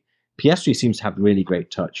Piastri. Piastri seems to have really great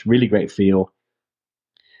touch, really great feel.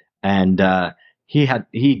 And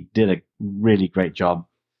he did a really great job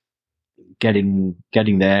getting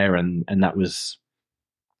there, and that was,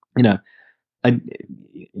 and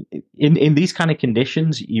in these kind of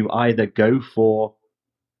conditions, you either go for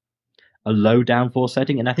a low downforce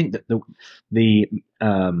setting, and I think that the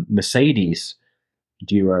Mercedes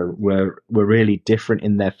duo were really different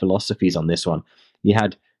in their philosophies on this one. You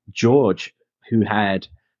had George, who had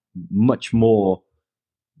much more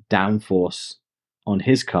downforce on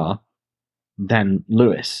his car than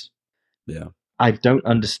Lewis. Yeah. I don't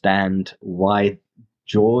understand why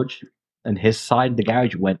George and his side of the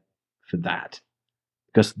garage went for that,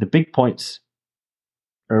 because the big points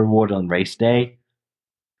are awarded on race day,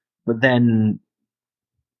 but then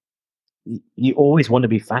you always want to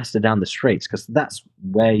be faster down the straights because that's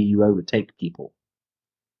where you overtake people.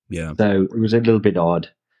 Yeah. So it was a little bit odd.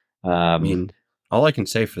 I mean, all I can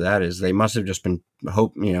say for that is they must have just been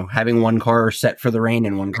having one car set for the rain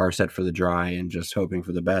and one car set for the dry, and just hoping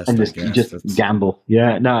for the best. And just gamble.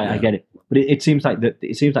 Yeah, no, yeah. I get it. But it seems like the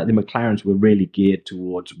McLarens were really geared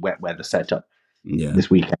towards wet weather setup this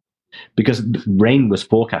weekend, because rain was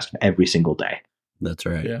forecast for every single day. That's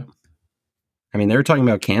right. Yeah. I mean, they were talking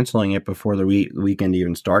about canceling it before the weekend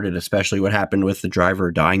even started, especially what happened with the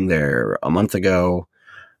driver dying there a month ago.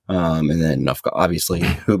 And then obviously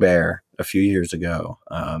Hubert a few years ago.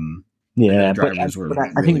 I think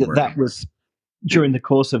that was during the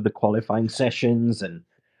course of the qualifying sessions, and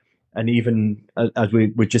even as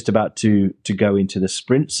we were just about to go into the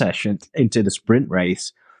sprint session, into the sprint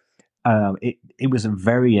race, it was a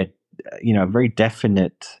very very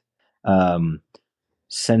definite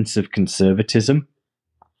sense of conservatism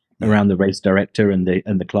around the race director and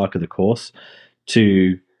the clerk of the course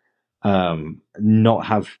to not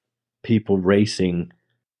have people racing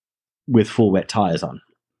with full wet tires on.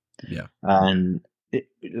 Yeah. And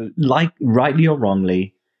like rightly or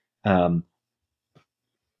wrongly, the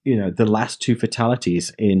last 2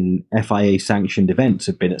 fatalities in FIA sanctioned events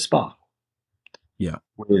have been at Spa. Yeah.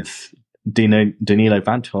 With Danilo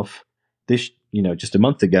Vantoff just a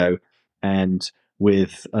month ago, and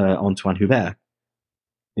with Antoine Hubert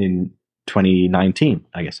in 2019,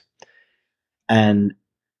 I guess. And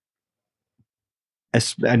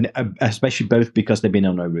especially both because they've been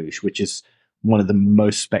on Eau Rouge, which is one of the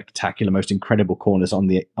most spectacular, most incredible corners on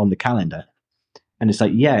the calendar. And it's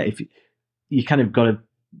like, if you kind of got to,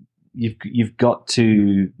 you've got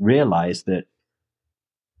to realize that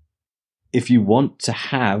if you want to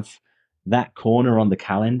have that corner on the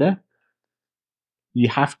calendar, you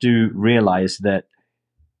have to realize that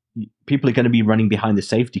people are going to be running behind the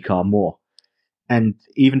safety car more. And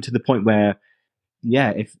even to the point where,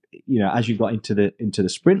 if as you got into the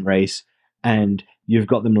sprint race and you've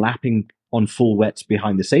got them lapping on full wets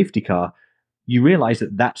behind the safety car, you realize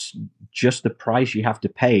that that's just the price you have to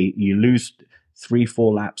pay. You lose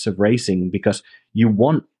 3-4 laps of racing because you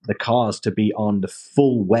want the cars to be on the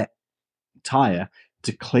full wet tire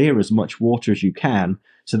to clear as much water as you can,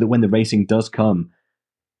 so that when the racing does come,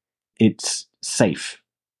 it's safe,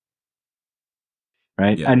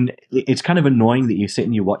 right? Yeah. And it's kind of annoying that you sit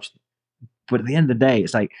and you watch, but at the end of the day,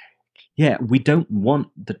 it's like, we don't want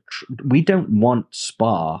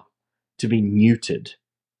Spa to be muted,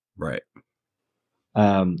 right?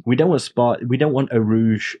 We don't want Spa. We don't want Eau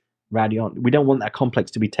Rouge, Radiant. We don't want that complex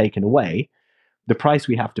to be taken away. The price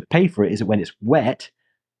we have to pay for it is that when it's wet,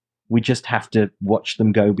 we just have to watch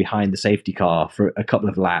them go behind the safety car for a couple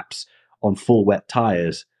of laps on full wet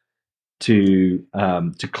tires to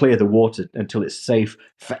clear the water until it's safe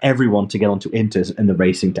for everyone to get onto Inters and the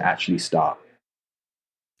racing to actually start.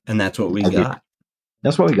 And that's what we got.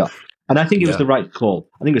 That's what we got. And I think it was the right call.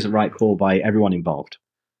 I think it was the right call by everyone involved.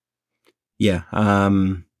 Yeah. I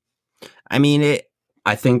mean,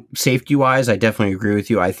 I think safety-wise, I definitely agree with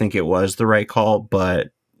you. I think it was the right call,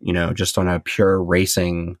 but, just on a pure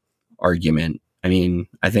racing argument, I mean,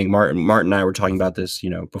 I think Martin and I were talking about this,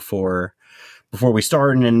 before we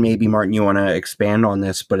started, and maybe, Martin, you want to expand on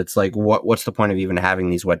this, but it's like, what's the point of even having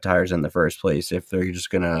these wet tires in the first place if they're just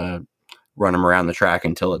going to run them around the track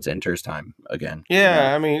until it's Inters time again?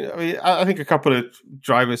 Yeah, I mean, I think a couple of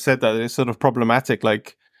drivers said that it's sort of problematic.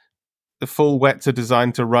 Like, the full wets are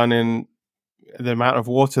designed to run in the amount of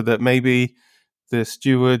water that maybe the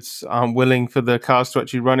stewards aren't willing for the cars to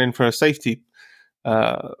actually run in for a safety,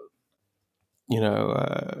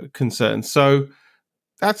 concern. So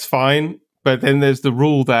that's fine. But then there's the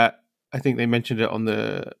rule that I think they mentioned it on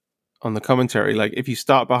the commentary. Like, if you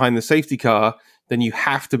start behind the safety car, then you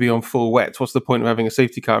have to be on full wets. What's the point of having a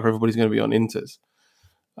safety car if everybody's going to be on Inters?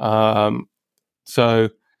 So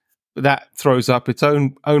that throws up its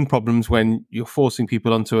own problems when you're forcing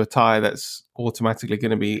people onto a tire that's automatically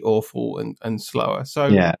going to be awful and slower. So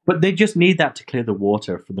but they just need that to clear the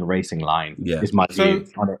water for the racing line. Is my view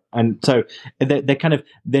on it. And so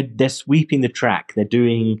they're sweeping the track. They're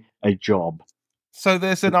doing a job. So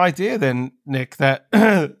there's an idea then, Nick, that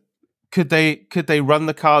could they run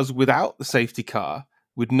the cars without the safety car,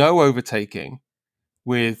 with no overtaking,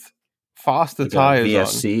 with faster like tires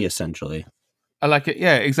VSC on, essentially. I like it.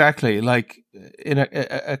 Yeah, exactly. Like in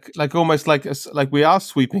a like almost like we are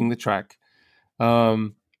sweeping the track. I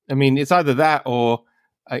mean, it's either that or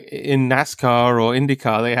in NASCAR or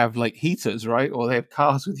IndyCar they have like heaters, right? Or they have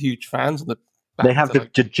cars with huge fans on the back. They have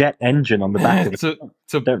the jet engine on the back of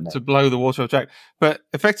to blow the water off the track. But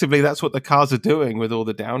effectively, that's what the cars are doing with all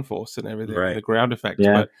the downforce and everything, and the ground effect.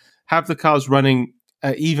 Yeah. But have the cars running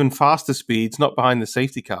at even faster speeds, not behind the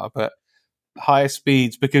safety car, but higher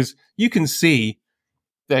speeds, because you can see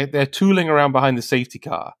they're tooling around behind the safety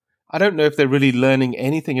car. I don't know if they're really learning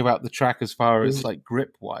anything about the track as far as like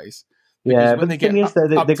grip wise. Yeah, but the thing is, they're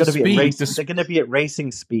going to be they're going to be at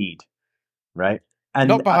racing speed, right? And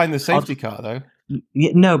not behind the safety car, though.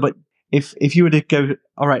 No, but if you were to go,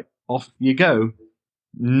 all right, off you go,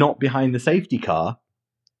 not behind the safety car,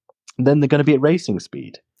 then they're going to be at racing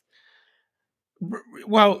speed.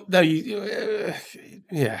 Well, no,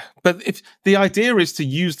 yeah, but if the idea is to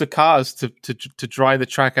use the cars to dry the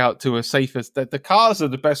track out to a safer, that the cars are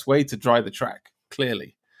the best way to dry the track,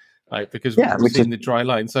 clearly, right? Because we've seen the dry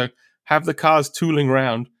line. So have the cars tooling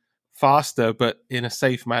around faster, but in a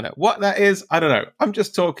safe manner. What that is, I don't know. I'm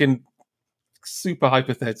just talking super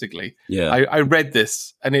hypothetically. Yeah, I read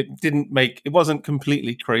this and it wasn't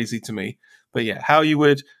completely crazy to me. But yeah, how you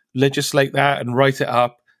would legislate that and write it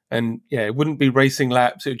up. And yeah, it wouldn't be racing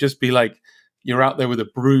laps. It would just be like you're out there with a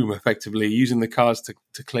broom, effectively using the cars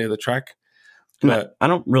to clear the track. But I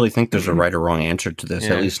don't really think there's a right or wrong answer to this,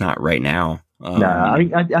 at least not right now. No,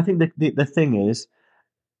 I think the thing is,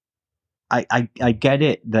 I get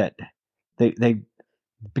it that they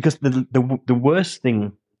because the worst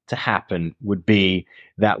thing to happen would be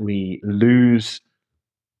that we lose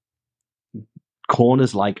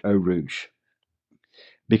corners like Eau Rouge,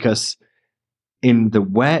 because in the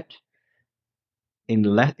wet, in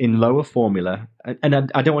lower formula,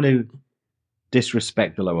 and I don't want to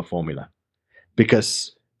disrespect the lower formula,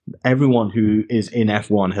 because everyone who is in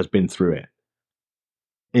F1 has been through it.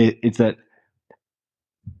 It's that,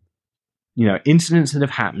 incidents that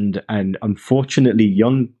have happened, and unfortunately,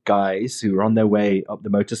 young guys who are on their way up the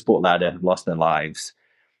motorsport ladder have lost their lives.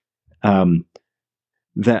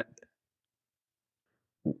 That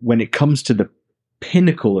when it comes to the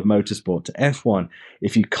pinnacle of motorsport, to F1,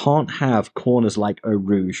 if you can't have corners like Eau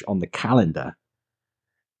Rouge on the calendar,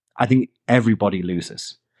 I think everybody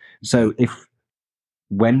loses. So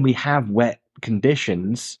when we have wet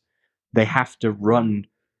conditions, they have to run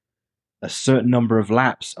a certain number of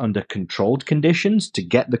laps under controlled conditions to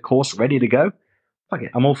get the course ready to go. Fuck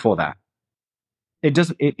it, I'm all for that.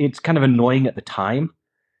 It's kind of annoying at the time,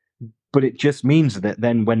 but it just means that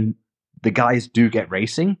then when the guys do get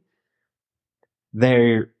racing,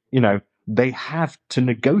 they have to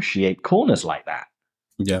negotiate corners like that.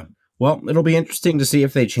 Yeah. Well, it'll be interesting to see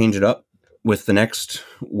if they change it up with the next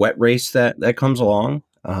wet race that comes along.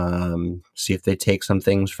 See if they take some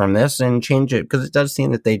things from this and change it, because it does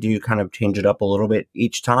seem that they do kind of change it up a little bit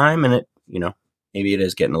each time, and it, maybe it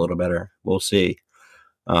is getting a little better. We'll see.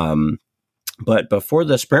 But before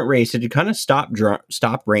the sprint race, it kind of stopped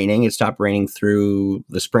raining. It stopped raining through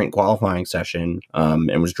the sprint qualifying session,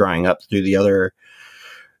 and was drying up through the other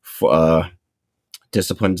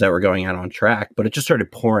disciplines that were going out on track. But it just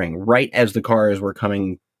started pouring right as the cars were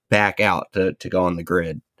coming back out to go on the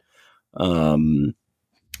grid.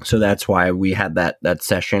 So that's why we had that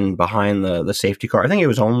session behind the safety car. I think it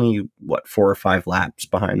was only 4 or 5 laps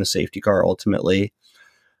behind the safety car ultimately.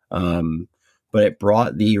 But it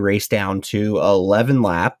brought the race down to 11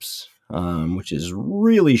 laps, which is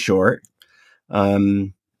really short.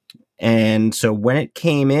 And so when it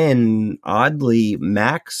came in, oddly,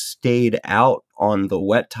 Max stayed out on the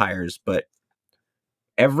wet tires, but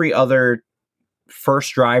every other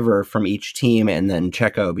first driver from each team, and then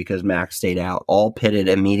Checo, because Max stayed out, all pitted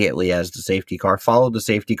immediately as the safety car followed the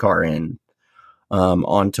safety car in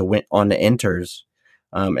onto inters.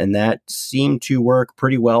 And that seemed to work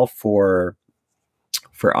pretty well for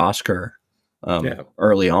Oscar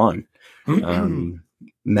early on.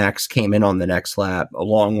 Max came in on the next lap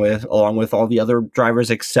along with all the other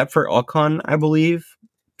drivers except for Ocon, I believe,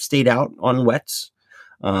 stayed out on wets.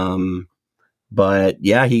 But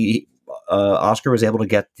yeah, Oscar was able to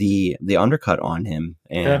get the undercut on him,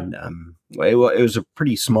 and it was a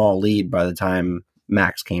pretty small lead by the time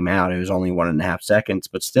Max came out. It was only 1.5 seconds,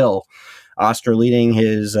 but still, Oscar leading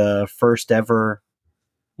his first ever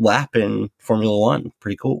lap in Formula One.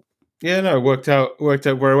 Pretty cool. Yeah, no, it worked out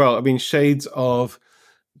very well. I mean, shades of,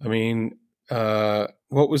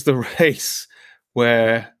 what was the race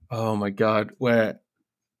where, oh my God, where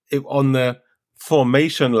on the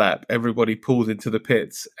formation lap, everybody pulled into the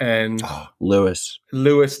pits, and Lewis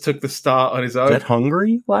took the start on his own. Is that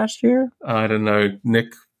Hungary last year? I don't know.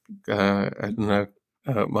 Nick, I don't know,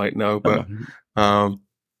 might know, but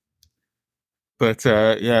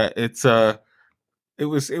yeah, it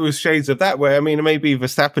was shades of that, where maybe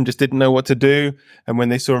Verstappen just didn't know what to do, and when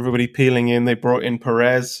they saw everybody peeling in, they brought in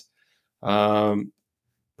Perez.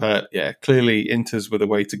 But yeah, clearly Inters were the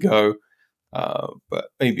way to go. But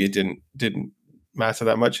maybe it didn't matter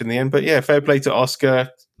that much in the end. But yeah, fair play to Oscar.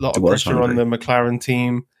 A lot of pressure on the McLaren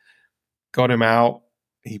team. Got him out.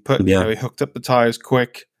 He he hooked up the tires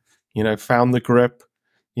quick. Found the grip.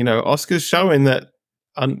 Oscar's showing that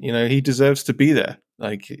he deserves to be there.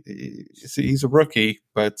 Like, he's a rookie,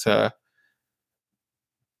 but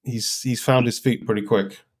he's found his feet pretty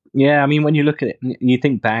quick. Yeah, when you look at it, you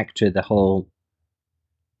think back to the whole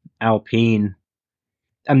Alpine,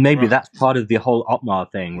 and maybe that's part of the whole Otmar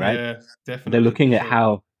thing, right? Yeah, definitely. They're looking at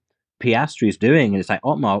how Piastri's doing, and it's like,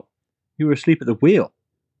 Otmar, you were asleep at the wheel.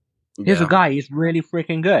 Here's a guy, he's really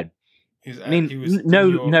freaking good.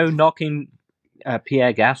 No knocking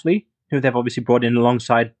Pierre Gasly, who they've obviously brought in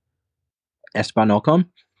alongside Esteban Ocon,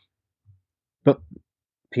 but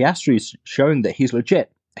Piastri's showing that he's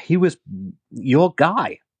legit. He was your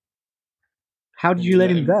guy. How did you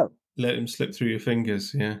let him go? Let him slip through your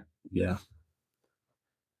fingers.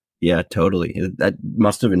 Yeah, totally. That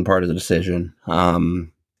must have been part of the decision.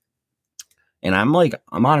 And I'm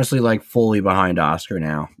honestly fully behind Oscar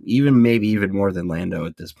now. Maybe even more than Lando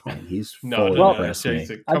at this point. He's fully impressed me.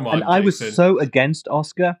 Come on, I was so against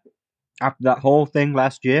Oscar after that whole thing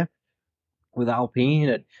last year with Alpine.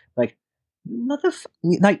 And,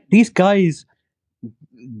 these guys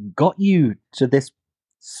got you to this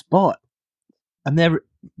spot, and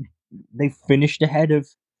they finished ahead of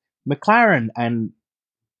McLaren, and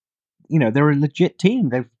they're a legit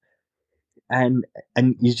team. And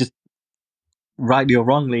you just, rightly or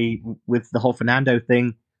wrongly, with the whole Fernando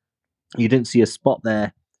thing, you didn't see a spot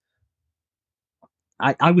there.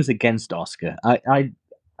 I was against Oscar. I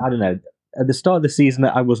don't know. At the start of the season,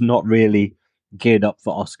 I was not really geared up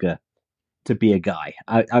for Oscar. to be a guy.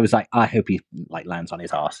 I was like, I hope he like lands on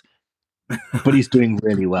his ass. But he's doing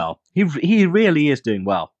really well. He really is doing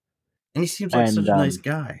well. And he seems like such a nice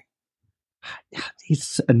guy.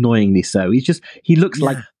 He's annoyingly so. He looks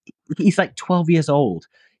like he's like 12 years old.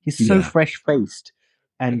 He's so fresh faced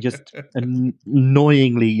and just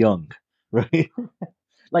annoyingly young, right?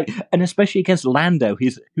 Like, and especially against Lando,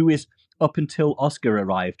 who is up until Oscar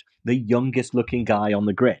arrived the youngest looking guy on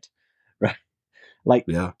the grid, right? Like,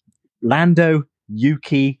 Lando,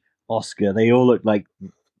 Yuki, Oscar, they all look like.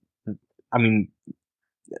 I mean,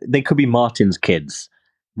 they could be Martin's kids.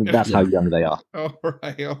 That's how young they are. All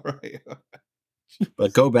right.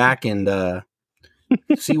 But go back and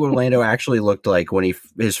see what Lando actually looked like when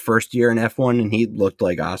his first year in F1, and he looked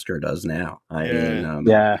like Oscar does now. I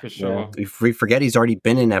mean, for sure. We forget he's already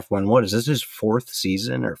been in F1. What is this, his 4th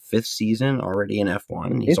season or 5th season already in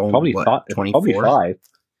F1? He's only, probably 24? Probably 5.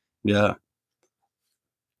 Yeah.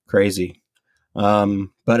 Crazy. But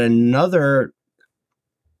another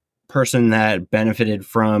person that benefited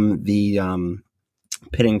from the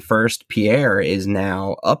pitting first, Pierre, is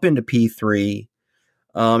now up into P3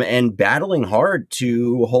 and battling hard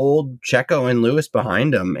to hold Checo and Lewis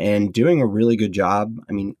behind him and doing a really good job.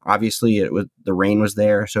 I mean, obviously the rain was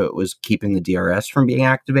there, so it was keeping the DRS from being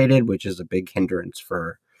activated, which is a big hindrance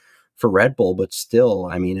for Red Bull. But still,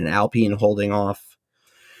 I mean, an Alpine holding off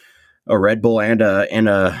a Red Bull and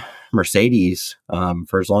a Mercedes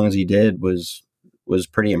for as long as he did was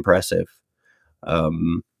pretty impressive.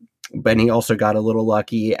 But he also got a little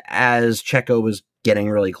lucky as Checo was getting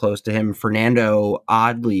really close to him. Fernando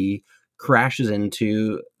oddly crashes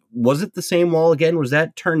into, was it the same wall again? Was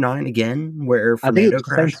that turn 9 again where Fernando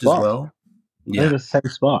crashed as well? Yeah, it was the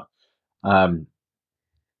same spot.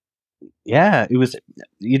 Yeah, it was.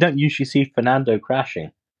 You don't usually see Fernando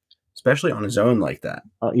crashing, especially on his own like that.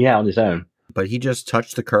 Yeah, on his own. But he just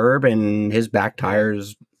touched the curb and his back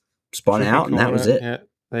tires spun out, and that was it. Yeah,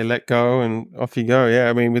 they let go and off you go. Yeah,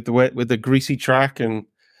 I mean with the greasy track and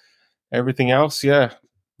everything else,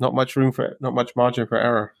 not much margin for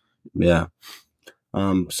error. Yeah.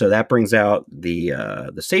 So that brings out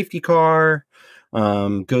the safety car.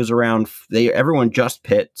 Goes around. Everyone just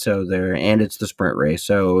pit, and it's the sprint race,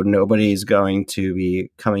 so nobody's going to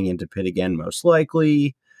be coming into pit again, most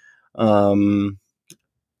likely.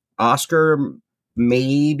 Oscar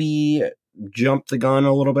maybe jumped the gun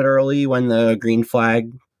a little bit early when the green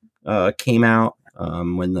flag came out,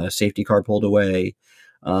 when the safety car pulled away,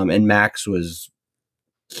 and Max was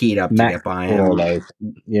keyed up to get by him.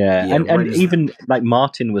 And even like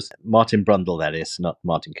Martin Brundle, that is, not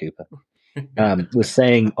Martin Cooper, was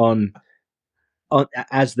saying on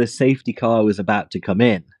as the safety car was about to come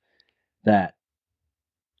in that,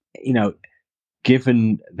 you know,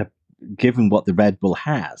 given what the Red Bull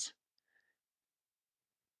has,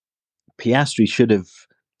 Piastri should have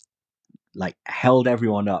like held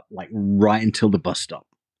everyone up like right until the bus stop.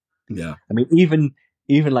 Yeah, I mean, even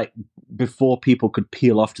like before people could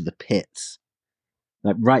peel off to the pits,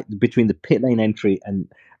 like right between the pit lane entry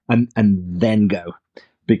and then go,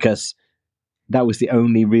 because that was the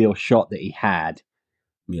only real shot that he had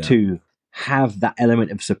to have that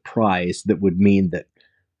element of surprise that would mean that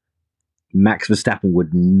Max Verstappen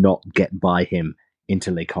would not get by him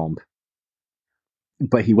into Les Combes.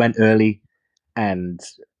 But he went early, and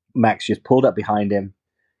Max just pulled up behind him,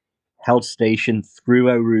 held station through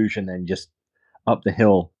Eau Rouge, and then just up the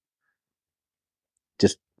hill,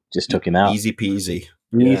 just took him out. Easy peasy.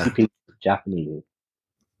 Easy peasy, Japanese.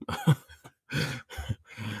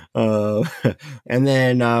 And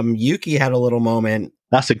then Yuki had a little moment.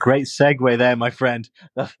 That's a great segue there, my friend.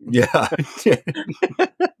 Yeah.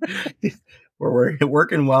 We're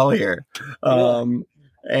working well here.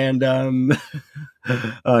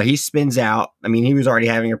 He spins out. I mean, he was already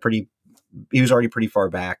pretty far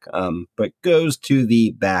back, but goes to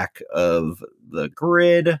the back of the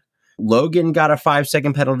grid. Logan got a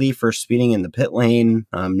 5-second penalty for speeding in the pit lane.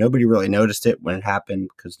 Nobody really noticed it when it happened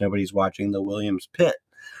because nobody's watching the Williams pit.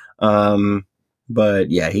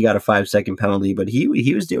 But yeah, he got a 5-second penalty, but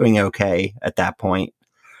he was doing okay at that point.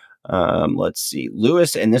 Let's see.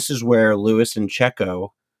 Lewis, and this is where Lewis and Checo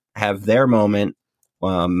have their moment.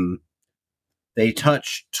 They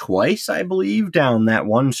touch twice, I believe, down that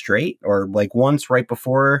one straight, or like once right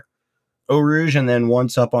before Eau Rouge and then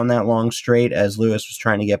once up on that long straight as Lewis was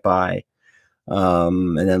trying to get by.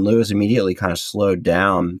 And then Lewis immediately kind of slowed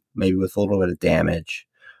down, maybe with a little bit of damage.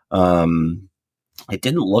 It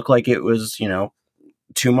didn't look like it was,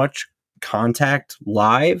 too much contact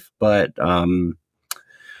live, but the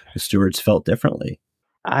stewards felt differently.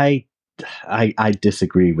 I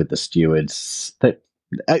disagree with the stewards.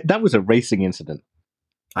 That was a racing incident.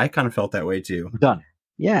 I kind of felt that way too. Done.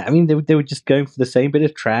 Yeah, I mean they were just going for the same bit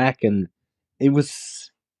of track, and it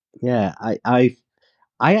was. Yeah, I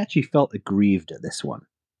actually felt aggrieved at this one,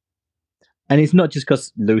 and it's not just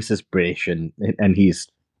because Lewis is British and he's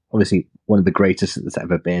obviously one of the greatest that's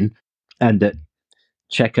ever been, and that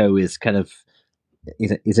Checo is kind of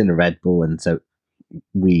is in a Red Bull, and so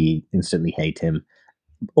we instantly hate him.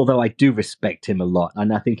 Although I do respect him a lot,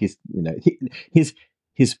 and I think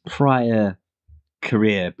his prior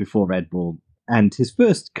career before Red Bull and his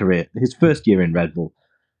first year in Red Bull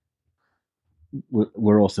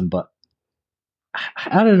were awesome. But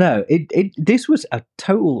I don't know. This was a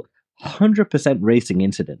total 100% racing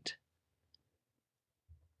incident.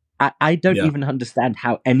 I don't even understand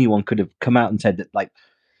how anyone could have come out and said that, like,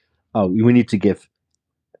 oh, we need to give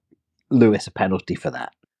Lewis a penalty for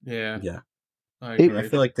that. Yeah. I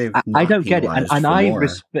feel like they've. I don't get it, and I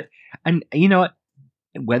respect. And you know what?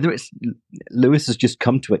 Whether it's Lewis has just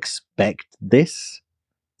come to expect this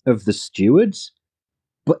of the stewards,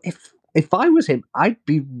 but if I was him, I'd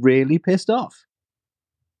be really pissed off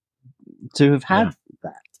to have had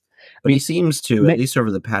that. But he seems to, at least over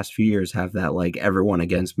the past few years, have that like everyone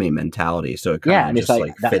against me mentality. So it kind of just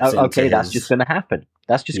like fits into that's just going to happen.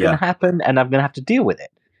 That's just going to happen, and I'm going to have to deal with it.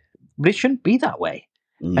 But it shouldn't be that way.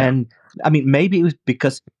 No. And I mean, maybe it was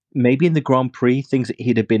because maybe in the Grand Prix,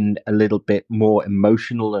 he'd have been a little bit more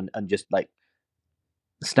emotional and just like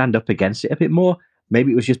stand up against it a bit more.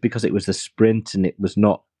 Maybe it was just because it was the sprint and it was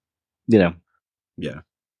not,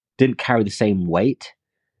 didn't carry the same weight.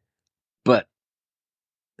 But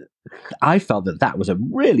I felt that was a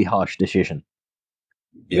really harsh decision.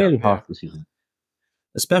 Really harsh decision.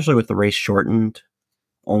 Especially with the race shortened.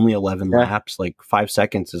 Only 11 laps, like 5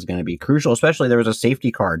 seconds is going to be crucial, especially there was a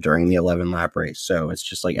safety car during the 11-lap race. So it's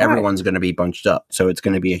just like everyone's going to be bunched up. So it's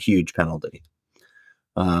going to be a huge penalty.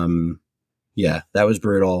 That was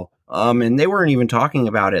brutal. And they weren't even talking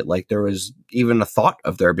about it like there was even a thought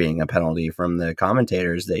of there being a penalty from the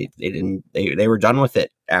commentators. They were done with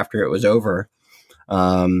it after it was over.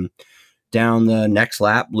 Down the next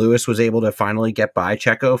lap, Lewis was able to finally get by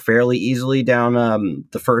Checo fairly easily down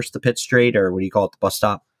the pit straight, or what do you call it, the bus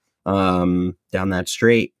stop, down that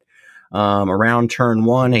straight. Around turn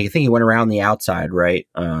 1, I think he went around the outside, right?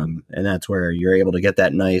 And that's where you're able to get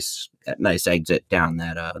that nice exit down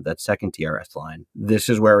that second TRS line. This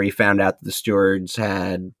is where we found out that the stewards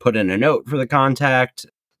had put in a note for the contact.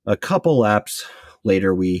 A couple laps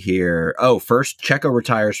later, we hear, first Checo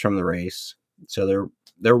retires from the race. So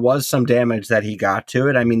there was some damage that he got to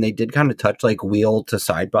it. I mean, they did kind of touch like wheel to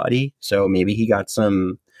side body, so maybe he got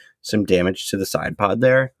some damage to the side pod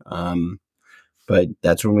there. But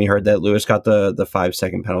that's when we heard that Lewis got the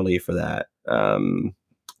 5-second penalty for that.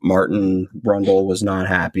 Martin Brundle was not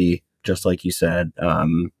happy, just like you said.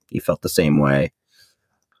 He felt the same way.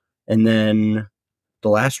 And then the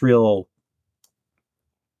last real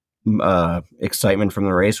excitement from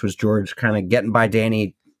the race was George kind of getting by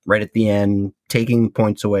Danny right at the end, taking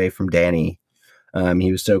points away from Danny.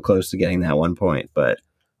 He was so close to getting that 1 point, but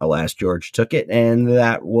alas, George took it, and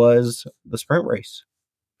that was the sprint race.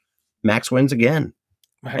 Max wins again.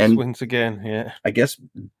 Yeah. I guess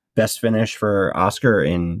best finish for Oscar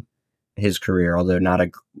in his career, although not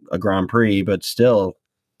a Grand Prix, but still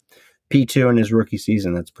P2 in his rookie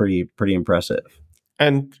season. That's pretty impressive.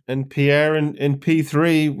 And Pierre in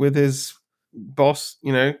P3 with his boss,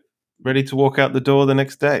 ready to walk out the door the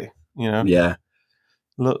next day, Yeah.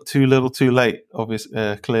 Look, too little, too late,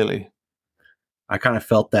 obviously, clearly. I kind of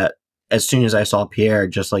felt that as soon as I saw Pierre,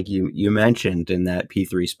 just like you mentioned in that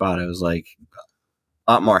P3 spot, I was like,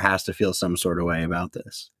 Otmar has to feel some sort of way about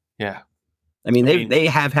this. Yeah. I mean, they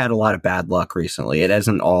have had a lot of bad luck recently. It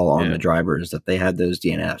isn't all on the drivers that they had those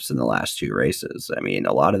DNFs in the last 2 races. I mean,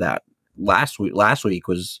 a lot of that last week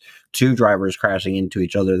was 2 drivers crashing into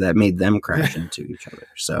each other that made them crash into each other.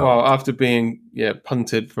 So, well, after being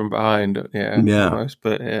punted from behind, almost,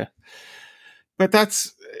 but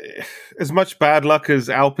that's as much bad luck as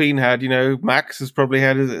Alpine had. Max has probably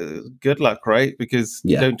had good luck, right? Because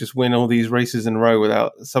you don't just win all these races in a row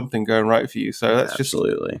without something going right for you. So that's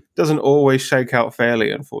absolutely just doesn't always shake out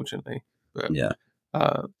fairly, unfortunately. But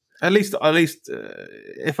at least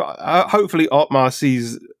if hopefully Otmar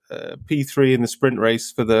sees P3 in the sprint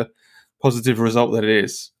race for the positive result that it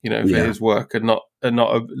is, for his work, and not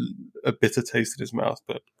a bitter taste in his mouth.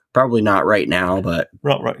 But probably not right now, but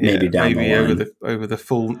maybe down the line. over the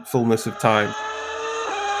fullness of time.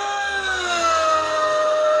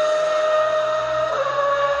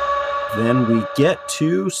 Then we get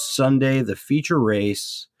to Sunday, the feature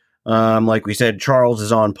race. Like we said, Charles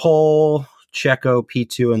is on pole, Checo,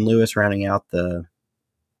 P2, and Lewis rounding out the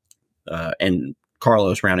and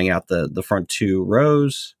Carlos rounding out the front 2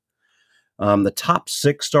 rows. The top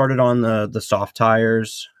 6 started on the soft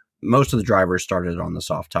tires. Most of the drivers started on the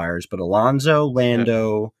soft tires, but Alonso,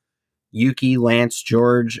 Lando, Yuki, Lance,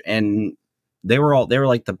 George, and they were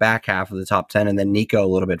like the back half of the top 10, and then Nico a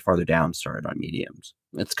little bit farther down started on mediums.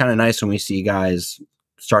 It's kind of nice when we see guys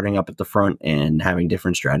starting up at the front and having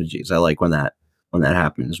different strategies. I like when that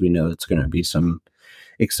happens. We know it's going to be some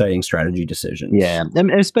exciting strategy decisions. Yeah, I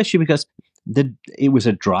mean, especially because it was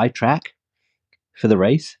a dry track for the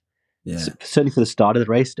race. Yeah. Certainly for the start of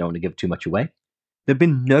the race, don't want to give too much away. There've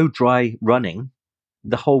been no dry running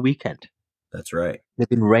the whole weekend. That's right. There's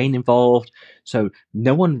been rain involved, so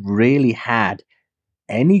no one really had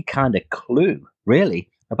any kind of clue, really,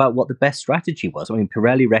 about what the best strategy was. I mean,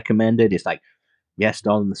 Pirelli recommended it's like, yes,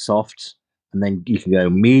 on the softs, and then you can go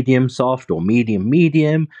medium soft or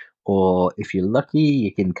medium, or if you're lucky,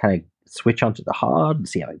 you can kind of switch onto the hard and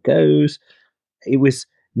see how it goes.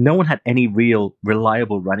 No one had any real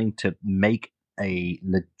reliable running to make a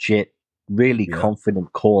legit, really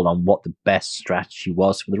confident call on what the best strategy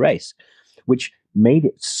was for the race, which made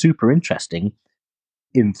it super interesting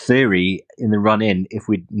in theory in the run-in if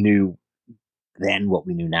we knew then what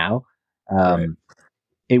we knew now.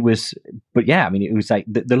 It was, but yeah, I mean, it was like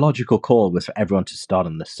the logical call was for everyone to start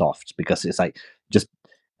on the softs because it's like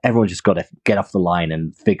everyone just got to get off the line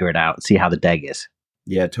and figure it out, see how the deg is.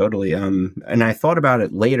 Yeah, totally. And I thought about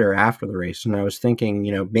it later after the race, and I was thinking,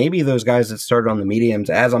 maybe those guys that started on the mediums,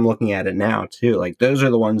 as I'm looking at it now too, like those are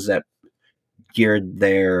the ones that geared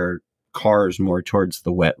their cars more towards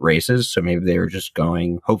the wet races. So maybe they were just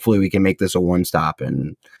going, hopefully we can make this a one stop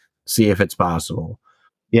and see if it's possible.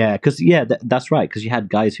 Yeah, because that's right. Because you had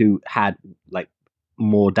guys who had like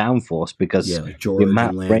more downforce because the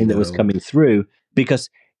amount of rain that was coming through. Because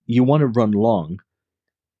you want to run long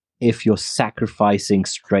if you're sacrificing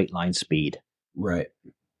straight line speed, right?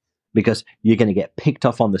 Because you're going to get picked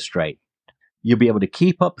off on the straight. You'll be able to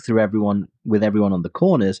keep up with everyone on the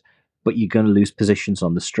corners, but you're going to lose positions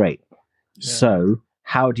on the straight. Yeah. So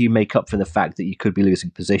how do you make up for the fact that you could be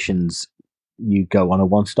losing positions? You go on a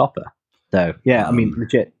one stopper. So, yeah, I mean,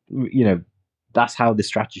 legit, that's how the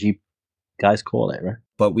strategy guys call it, right?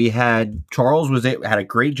 But we had Charles had a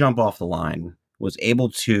great jump off the line, was able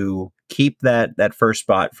to keep that first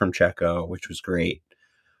spot from Checo, which was great.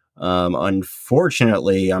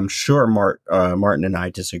 Unfortunately, I'm sure Martin and I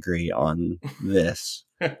disagree on this,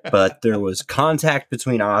 but there was contact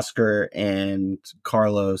between Oscar and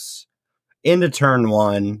Carlos into turn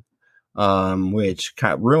 1, which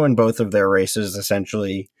kind of ruined both of their races,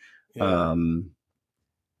 essentially. Yeah.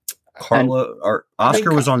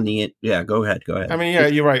 Oscar was on the go ahead. I mean, yeah,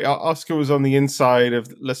 you're right. Oscar was on the inside of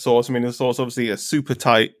La Source. I mean, La Source obviously a super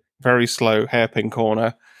tight, very slow hairpin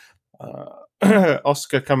corner.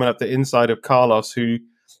 Oscar coming up the inside of Carlos, who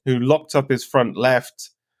locked up his front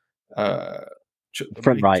left,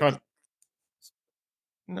 front right.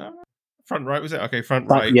 Front right was it? Okay, front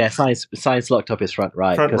right. Yeah, Sainz locked up his front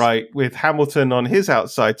right. Front right with Hamilton on his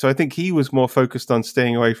outside. So I think he was more focused on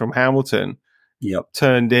staying away from Hamilton. Yep.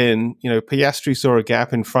 Turned in, Piastri saw a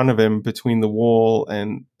gap in front of him between the wall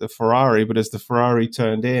and the Ferrari, but as the Ferrari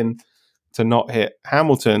turned in to not hit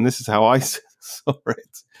Hamilton, this is how I saw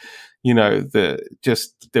it.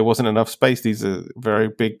 There wasn't enough space. These are very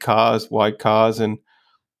big cars, wide cars, and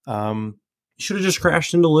should have just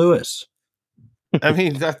crashed into Lewis. I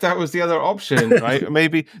mean, that was the other option, right?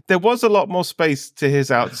 Maybe there was a lot more space to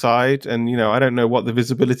his outside, and I don't know what the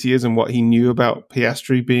visibility is and what he knew about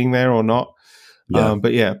Piastri being there or not. Yeah.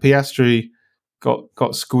 But yeah, Piastri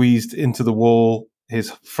got squeezed into the wall.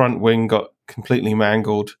 His front wing got completely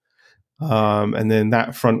mangled, and then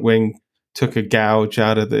that front wing took a gouge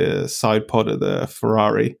out of the side pod of the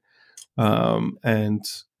Ferrari, and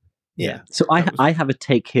yeah. So I have a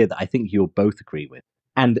take here that I think you'll both agree with.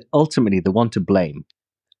 And ultimately, the one to blame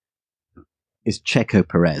is Checo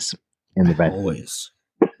Perez in the red. Always.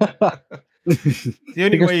 The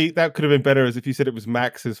only way that could have been better is if you said it was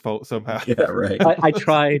Max's fault somehow. Yeah, right. I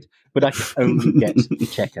tried, but I could only get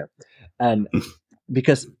Checo. And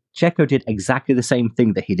because Checo did exactly the same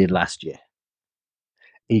thing that he did last year.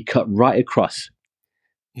 He cut right across.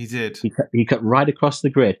 He did. He cut right across the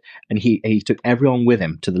grid, and he took everyone with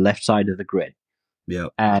him to the left side of the grid. Yeah.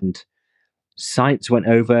 And Sainz went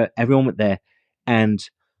over, everyone went there, and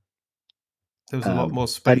there was a lot more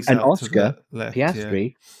space. And Oscar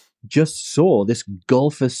Piastri just saw this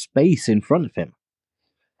gulf of space in front of him,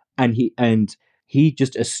 and he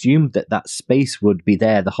just assumed that space would be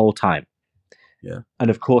there the whole time. Yeah.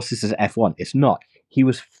 And of course, this is F1. It's not. He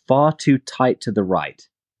was far too tight to the right.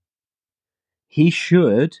 He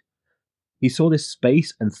should He saw this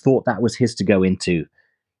space and thought that was his to go into,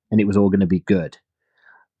 and it was all going to be good.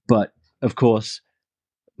 But of course,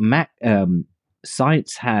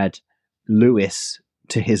 Sainz had Lewis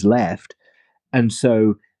to his left, and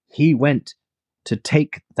so he went to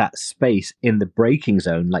take that space in the braking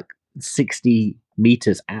zone, like 60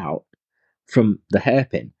 meters out from the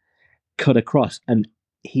hairpin, cut across, and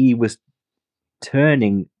he was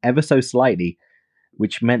turning ever so slightly,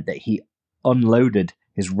 which meant that he unloaded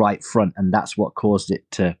his right front, and that's what caused it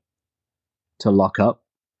to lock up.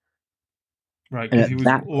 Right, because he was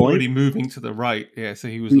already moving to the right. Yeah, so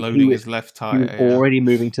he was loading his left tire. He was already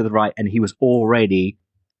moving to the right, and he was already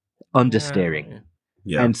understeering.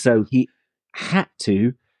 Yeah. And so he had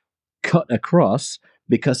to cut across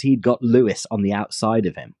because he'd got Lewis on the outside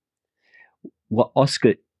of him. What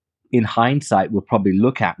Oscar, in hindsight, will probably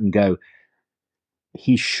look at and go,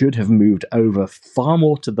 he should have moved over far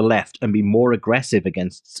more to the left and be more aggressive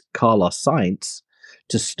against Carlos Sainz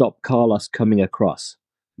to stop Carlos coming across.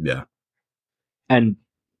 Yeah. And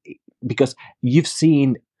because you've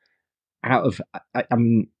seen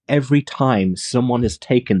every time someone has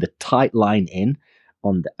taken the tight line in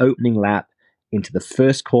on the opening lap into the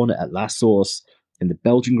first corner at La Source in the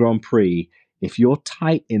Belgian Grand Prix, if you're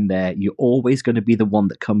tight in there, you're always going to be the one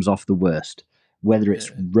that comes off the worst. Whether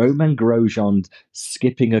it's Romain Grosjean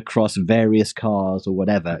skipping across various cars or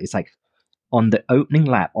whatever, it's like on the opening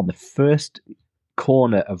lap, on the first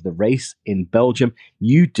corner of the race in Belgium,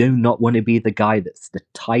 you do not want to be the guy that's the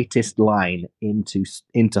tightest line into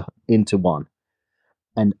one.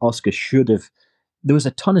 And Oscar should have. There was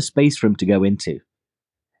a ton of space for him to go into.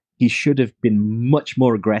 He should have been much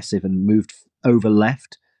more aggressive and moved over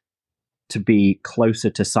left to be closer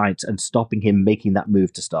to Sainz and stopping him making that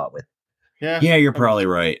move to start with. Yeah, you're probably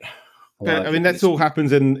right. I mean, that's all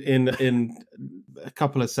happens in a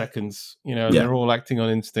couple of seconds, you know. They're all acting on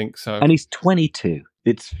instinct. So, and he's 22.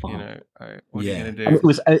 It's fine. You know, what are you going to do? I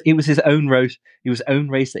mean, it was his own race. It was his own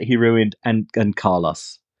race that he ruined, and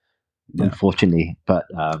Carlos, unfortunately. But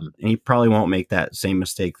he probably won't make that same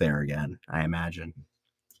mistake there again, I imagine.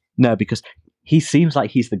 No, because he seems like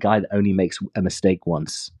he's the guy that only makes a mistake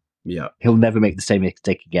once. Yeah, he'll never make the same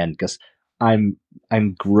mistake again. Because I'm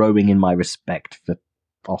growing in my respect for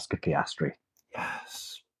Oscar Piastri.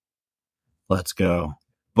 Yes. Let's go.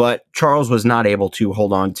 But Charles was not able to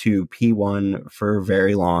hold on to P1 for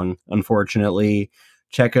very long. Unfortunately,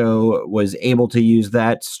 Checo was able to use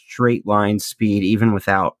that straight line speed even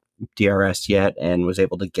without DRS yet and was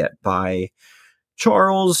able to get by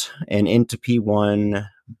Charles and into P1.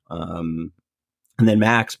 And then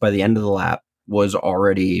Max, by the end of the lap, was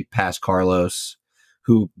already past Carlos,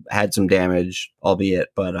 who had some damage, albeit,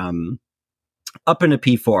 but up into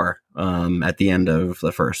P4 at the end of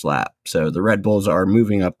the first lap. So the Red Bulls are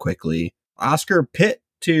moving up quickly. Oscar pit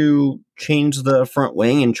to change the front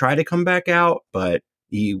wing and try to come back out, but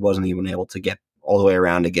he wasn't even able to get all the way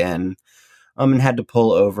around again, and had to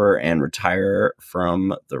pull over and retire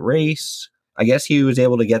from the race. I guess he was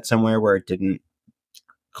able to get somewhere where it didn't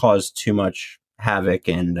cause too much havoc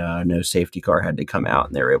and no safety car had to come out,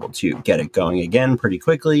 and they were able to get it going again pretty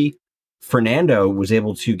quickly. Fernando was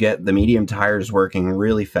able to get the medium tires working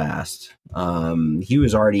really fast. He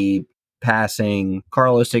was already passing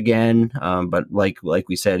Carlos again, but like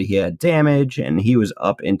we said, he had damage, and he was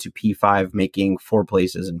up into P5, making 4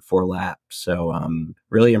 places in 4 laps. So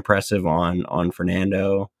really impressive on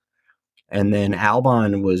Fernando. And then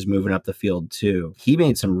Albon was moving up the field too. He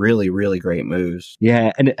made some really, really great moves.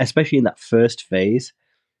 Yeah, and especially in that first phase,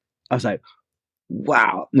 I was like,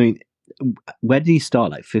 wow. I mean, where did he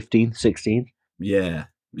start? Like 15, 16? Yeah,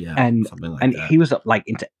 and something like and that. He was up like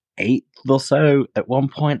into 8th or so at one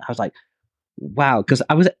point. I was like, wow, because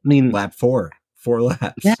lap 4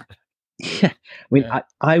 laps. Yeah. I mean,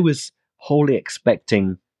 I was wholly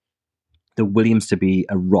expecting the Williams to be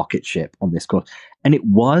a rocket ship on this course, and it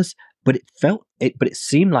was, but it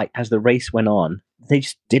seemed like as the race went on, they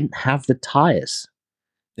just didn't have the tires.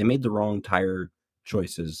 They made the wrong tire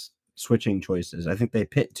choices. Switching choices. I think they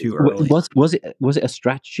pit too early. Was it a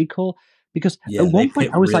strategy call? Because at one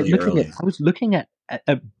point I was really looking at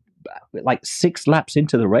like 6 laps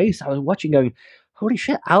into the race. I was watching, going, "Holy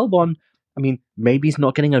shit, Albon!" I mean, maybe he's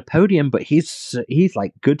not getting a podium, but he's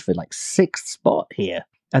like good for like 6th spot here.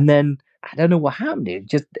 And then I don't know what happened.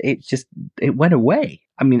 It went away.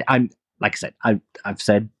 I mean, like I said, I've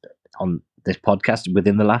said on this podcast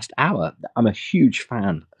within the last hour, I'm a huge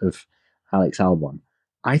fan of Alex Albon.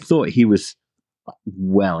 I thought he was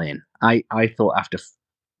well in. I thought after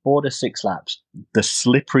 4 to 6 laps, the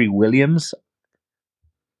slippery Williams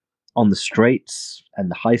on the straights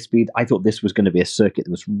and the high speed, I thought this was going to be a circuit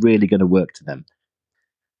that was really going to work to them.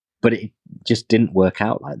 but it just didn't work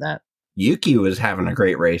out like that. Yuki was having a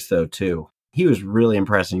great race, though, too. He was really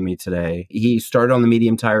impressing me today. He started on the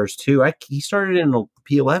medium tires, too. He started in a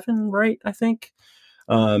P11, right, I think,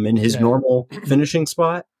 in his normal finishing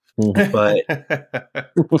spot. But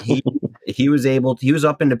he was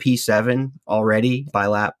up into P7 already by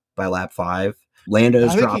lap 5.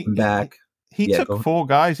 Lando's dropping back. He took 4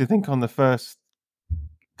 guys, I think, on the first,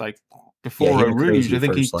 like, before Eau Rouge. I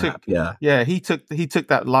think he took he took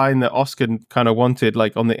that line that Oscar kind of wanted,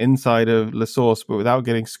 like on the inside of La Source, but without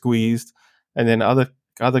getting squeezed. And then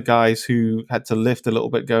other guys who had to lift a little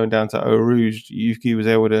bit going down to Eau Rouge, Yuki was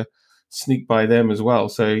able to sneak by them as well.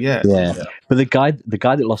 So yeah. But the guy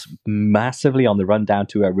that lost massively on the run down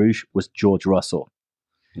to Eau Rouge was George Russell.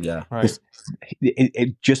 Yeah, right.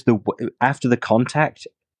 After the contact,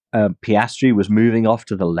 Piastri was moving off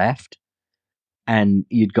to the left, and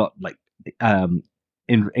you'd got like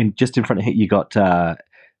in just in front of him, you got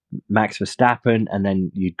Max Verstappen, and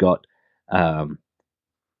then you'd got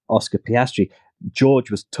Oscar Piastri. George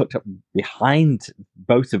was tucked up behind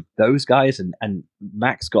both of those guys, and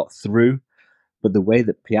Max got through, but the way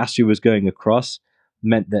that Piastri was going across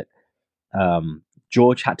meant that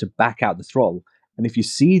George had to back out the throttle. And if you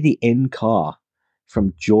see the in-car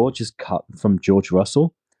from George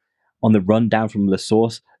Russell on the run down from La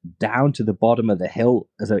Source down to the bottom of the hill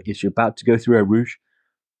as you're about to go through Eau Rouge,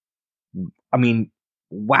 I mean,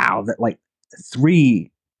 wow, that like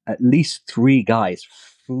at least three guys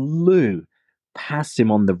flew past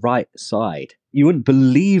him on the right side. You wouldn't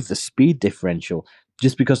believe the speed differential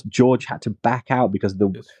just because George had to back out because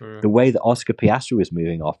the way that Oscar Piastri was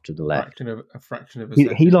moving off to the left. A fraction of a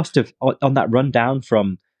second. He lost on that run down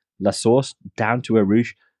from La Source down to Eau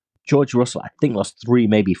Rouge. George Russell, I think, lost 3,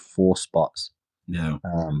 maybe 4 spots. No,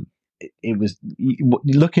 it was. You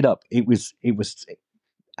look it up. It was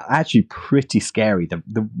actually pretty scary.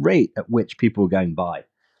 The rate at which people were going by.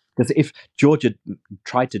 Because if George had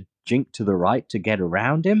tried to jink to the right to get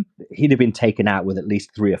around him, he'd have been taken out with at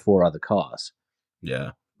least 3 or 4 other cars.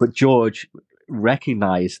 Yeah. But George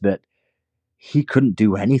recognized that he couldn't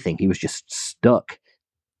do anything. He was just stuck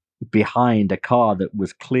behind a car that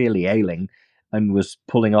was clearly ailing and was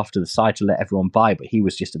pulling off to the side to let everyone by, but he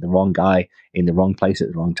was just the wrong guy in the wrong place at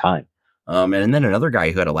the wrong time. And then another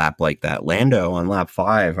guy who had a lap like that, Lando, on lap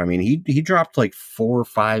 5. I mean, he dropped like 4 or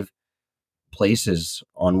 5 places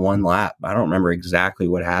on one lap. I don't remember exactly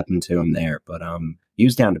what happened to him there, but he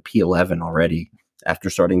was down to P11 already after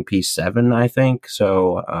starting P7, I think.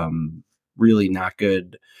 So really not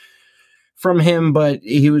good from him, but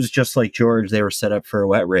he was just like George. They were set up for a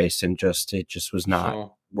wet race, and it just was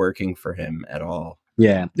not working for him at all.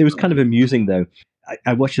 Yeah, it was kind of amusing though.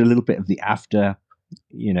 I watched a little bit of the after,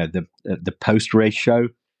 the post race show,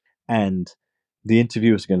 and the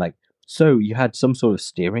interviewers going like, "So you had some sort of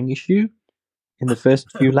steering issue in the first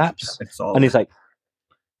few laps?" And he's like,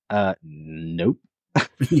 "Nope."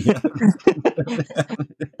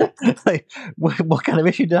 Like, what kind of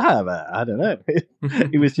issue did I have? I don't know.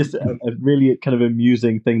 It was just a really kind of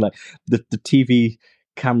amusing thing. Like the TV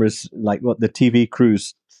cameras, like what the TV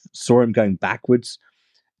crews saw him going backwards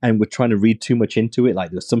and were trying to read too much into it. Like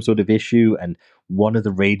there was some sort of issue, and one of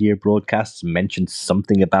the radio broadcasts mentioned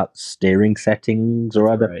something about steering settings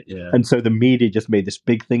or other. Right, yeah. And so the media just made this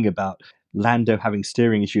big thing about Lando having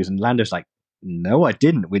steering issues, and Lando's like, "No, I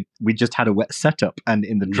didn't. We just had a wet setup, and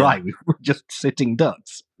in the dry, we were just sitting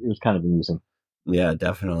ducks." It was kind of amusing. Yeah,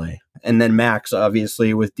 definitely. And then Max,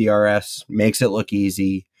 obviously, with DRS, makes it look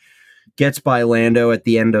easy. Gets by Lando at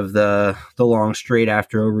the end of the long straight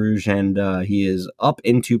after Eau Rouge, and he is up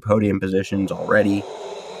into podium positions already.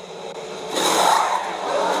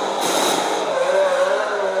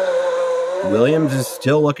 Williams is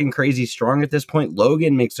still looking crazy strong at this point.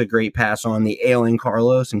 Logan makes a great pass on the ailing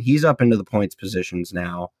Carlos, and he's up into the points positions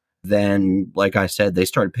now. Then, like I said, they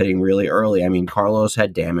started pitting really early. I mean, Carlos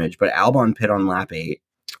had damage, but Albon pit on lap 8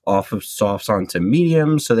 off of softs onto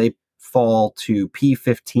mediums, so they fall to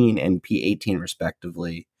P15 and P18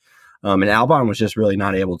 respectively. And Albon was just really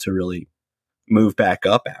not able to really move back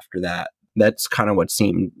up after that. That's kind of what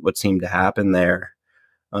seemed to happen there.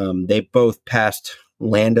 They both passed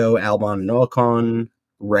Lando, Albon, and Ocon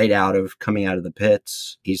coming out of the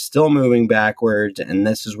pits. He's still moving backwards, and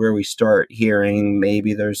this is where we start hearing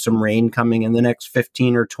maybe there's some rain coming in the next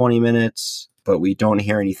 15 or 20 minutes, but we don't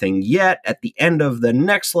hear anything yet. At the end of the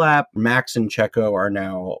next lap, Max and Checo are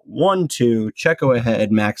now 1-2. Checo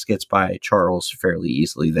ahead. Max gets by Charles fairly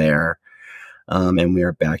easily there, and we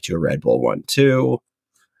are back to a Red Bull 1-2.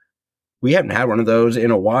 We haven't had one of those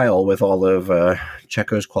in a while with all of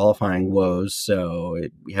Checo's qualifying woes, so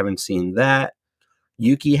we haven't seen that.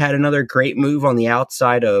 Yuki had another great move on the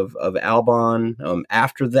outside of Albon.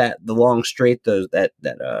 After that, the long straight, that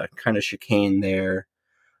kind of chicane there.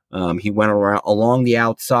 He went along the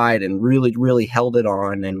outside and really, really held it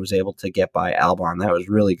on and was able to get by Albon. That was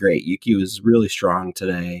really great. Yuki was really strong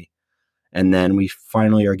today. And then we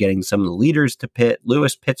finally are getting some of the leaders to pit.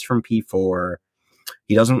 Lewis pits from P4.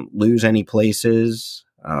 He doesn't lose any places.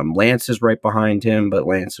 Lance is right behind him, but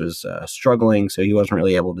Lance was struggling, so he wasn't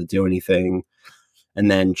really able to do anything. And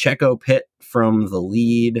then Checo pit from the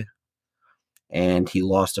lead, and he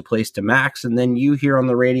lost a place to Max. And then you hear on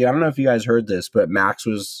the radio, I don't know if you guys heard this, but Max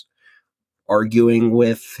was arguing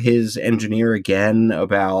with his engineer again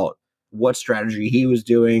about what strategy he was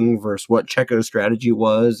doing versus what Checo's strategy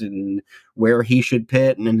was and where he should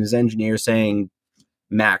pit. And then his engineer saying,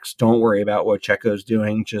 Max, don't worry about what Checo's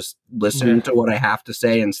doing. Just listen to what I have to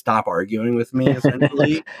say and stop arguing with me,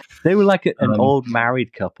 essentially. They were like an old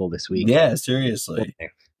married couple this week. Yeah, seriously.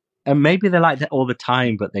 And maybe they're like that all the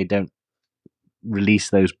time, but they don't release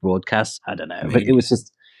those broadcasts. I don't know. Maybe. But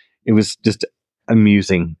it was just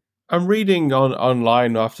amusing. I'm reading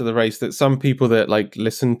online after the race that some people that like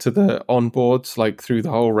listen to the onboards like through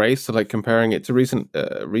the whole race, so like comparing it to recent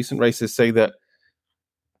races, say that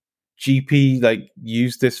GP like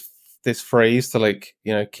used this phrase to like,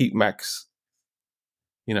 you know, keep Max,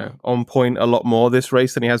 you know, on point a lot more this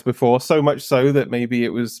race than he has before. So much so that maybe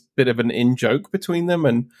it was a bit of an in-joke between them,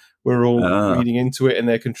 and we're all reading into it, and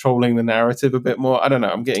they're controlling the narrative a bit more. I don't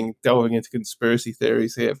know. I'm delving into conspiracy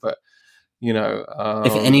theories here, but you know,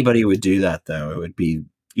 if anybody would do that, though, it would be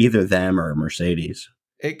either them or Mercedes.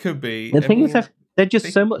 It could be. The thing is that they're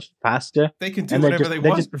just so much faster. They can do whatever they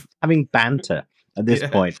want. They're just having banter at this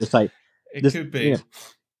point. It's like it could be. You know,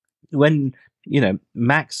 when, you know,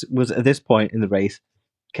 Max was at this point in the race,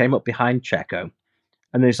 came up behind Checo,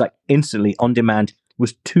 and it's like instantly on demand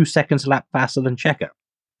was 2 seconds a lap faster than Checo.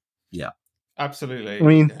 Yeah, absolutely. I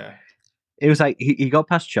mean, it was like he got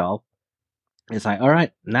past Charles. It's like, all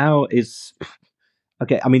right, now is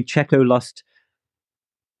okay. I mean, Checo lost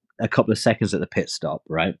a couple of seconds at the pit stop,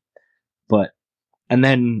 right? But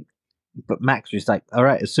Max was like, all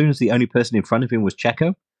right, as soon as the only person in front of him was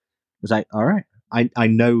Checo, it was like, all right, I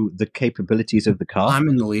know the capabilities of the car. I'm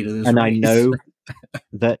in the lead of this and race. I know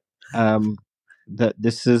that that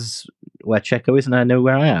this is where Checo is, and I know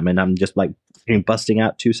where I am, and I'm just like busting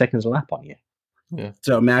out 2 seconds a lap on you. Yeah.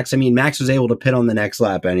 So Max was able to pit on the next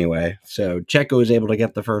lap anyway. So Checo was able to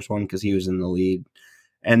get the first one because he was in the lead.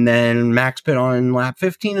 And then Max pit on lap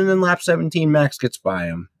 15, and then lap 17, Max gets by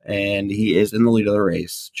him. And he is in the lead of the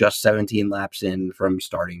race, just 17 laps in from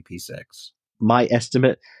starting P6. My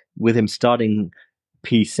estimate with him starting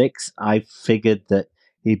P6, I figured that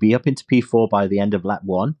he'd be up into P4 by the end of lap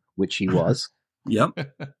 1, which he was. Yep.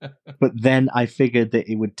 But then I figured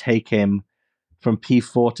that it would take him from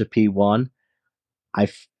P4 to P1. I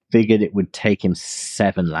figured it would take him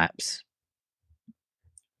 7 laps.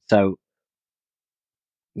 So,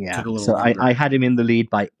 yeah. So I had him in the lead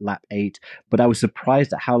by lap 8, but I was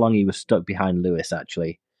surprised at how long he was stuck behind Lewis,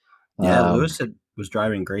 actually. Yeah, Lewis was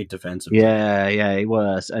driving great defensively. Yeah, he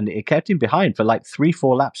was. And it kept him behind for like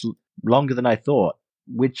 3-4 laps longer than I thought,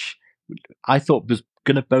 which I thought was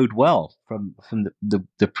going to bode well from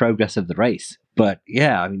the progress of the race. But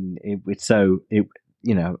yeah, I mean,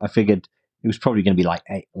 you know, I figured it was probably going to be like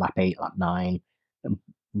lap 8, lap 9.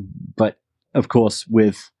 But of course,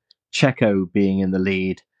 with Checo being in the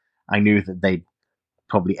lead, I knew that they'd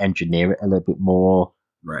probably engineer it a little bit more,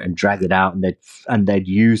 right, and drag it out, and they'd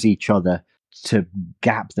use each other to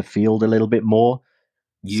gap the field a little bit more.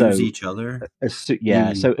 Each other?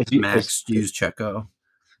 Yeah. So Max used Checo.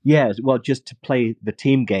 Yeah, well, just to play the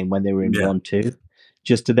team game when they were in 1-2,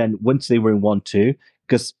 just to then, once they were in 1-2,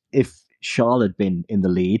 because if Charles had been in the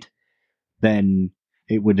lead, then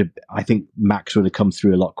it would have, I think Max would have come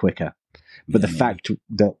through a lot quicker. But the fact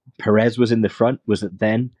that Perez was in the front was that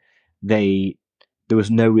then there was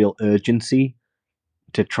no real urgency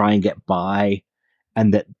to try and get by,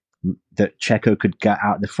 and that Checo could get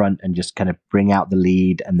out the front and just kind of bring out the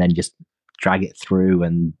lead and then just drag it through,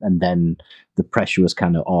 and then the pressure was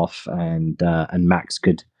kind of off, and Max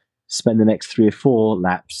could spend the next 3 or 4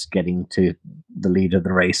 laps getting to the lead of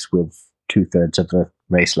the race with 2/3 of the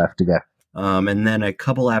race left to go. And then a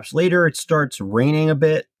couple laps later, it starts raining a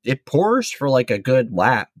bit. It pours for like a good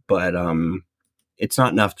lap, but it's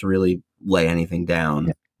not enough to really lay anything down.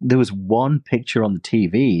 Yeah. There was one picture on the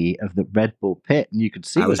TV of the Red Bull pit, and you could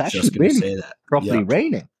see it was actually really properly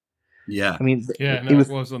raining. Yeah. I mean, it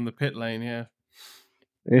was on the pit lane, yeah.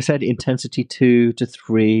 It said intensity 2 to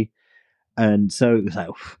 3. And so it was like,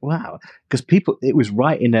 wow. Because it was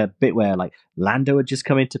right in a bit where like Lando had just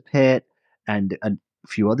come into pit, and a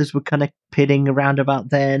few others were kind of pitting around about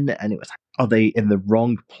then, and it was like, are they in the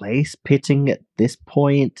wrong place pitting at this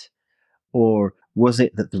point? Or was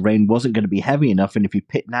it that the rain wasn't going to be heavy enough, and if you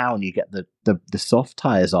pit now and you get the soft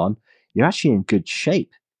tires on, you're actually in good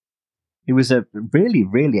shape? It was a really,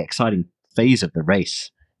 really exciting phase of the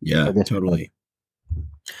race. Yeah, totally.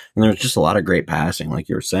 And there was just a lot of great passing, like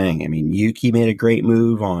you were saying. I mean, Yuki made a great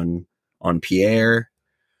move on Pierre.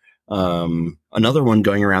 Another one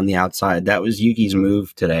going around the outside. That was Yuki's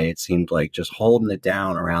move today. It seemed like just holding it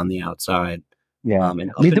down around the outside. Yeah,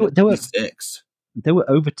 and I mean, there were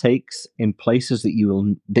overtakes in places that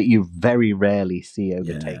you very rarely see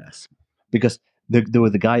overtakes, because there were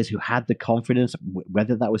the guys who had the confidence,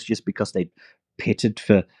 whether that was just because they pitted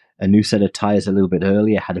for a new set of tires a little bit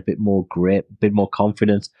earlier, had a bit more grip, a bit more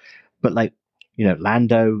confidence. But like,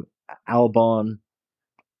 Lando, Albon,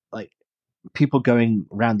 like people going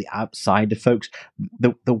around the outside of folks.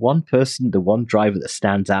 The one driver that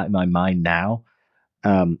stands out in my mind now,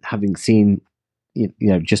 having seen,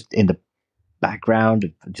 just in the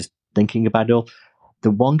background, just thinking about it all,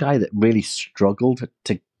 the one guy that really struggled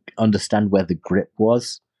to understand where the grip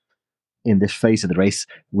was in this phase of the race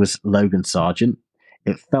was Logan Sargent.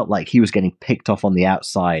 It felt like he was getting picked off on the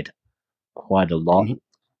outside quite a lot.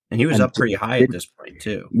 And he was up pretty high at this point,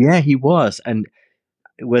 too. Yeah, he was. And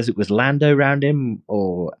it was Lando around him,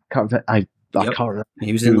 or I can't remember.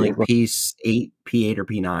 He was in like P8 or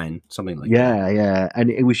P9, something like that. Yeah. And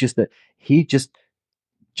it was just that he just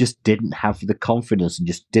didn't have the confidence and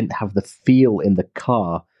just didn't have the feel in the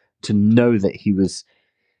car to know that he was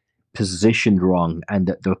positioned wrong and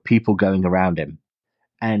that there were people going around him.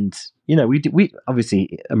 And we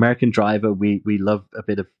obviously, American driver, we love a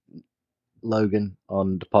bit of Logan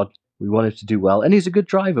on the pod. We wanted to do well, and he's a good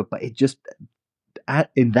driver, but it just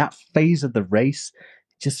in that phase of the race,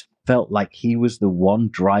 it just felt like he was the one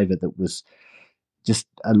driver that was just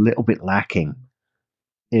a little bit lacking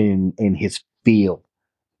in his feel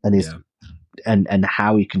and his and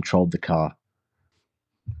how he controlled the car.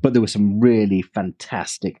 But there were some really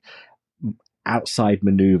fantastic outside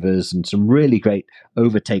maneuvers and some really great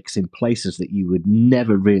overtakes in places that you would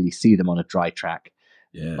never really see them on a dry track.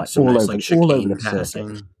 Yeah, like all over the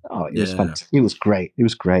passing. Circuit. Oh, it was fantastic. It was great. It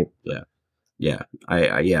was great. Yeah.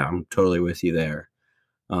 I'm totally with you there.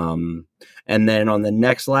 And then on the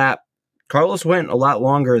next lap, Carlos went a lot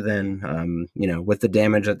longer than with the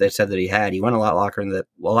damage that they said that he had. He went a lot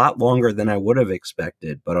longer than I would have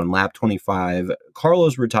expected. But on lap 25,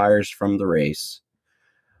 Carlos retires from the race.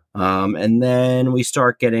 And then we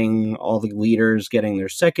start getting all the leaders getting their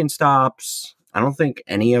second stops. I don't think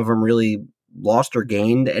any of them really lost or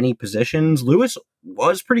gained any positions. Lewis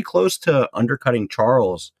was pretty close to undercutting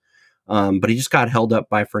Charles, but he just got held up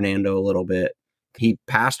by Fernando a little bit. He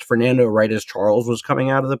passed Fernando right as Charles was coming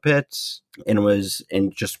out of the pits, and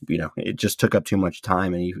it just took up too much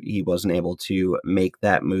time, and he wasn't able to make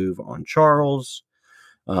that move on Charles.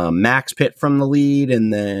 Max pit from the lead,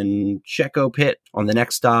 and then Checo pit on the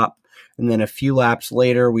next stop. And then a few laps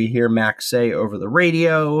later, we hear Max say over the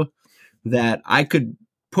radio that I could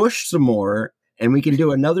push some more and we can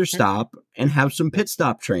do another stop and have some pit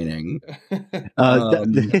stop training.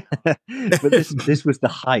 But this was the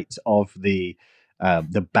height of the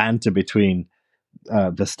banter between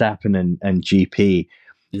Verstappen and GP.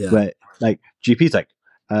 Yeah. Where like GP's like,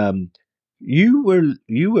 you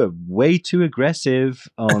were way too aggressive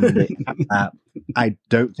on the lap. I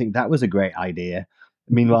don't think that was a great idea.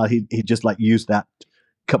 Meanwhile, he just like used that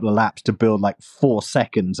couple of laps to build like 4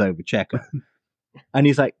 seconds over Checo. And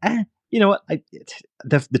he's like, you know what?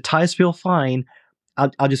 The tires feel fine.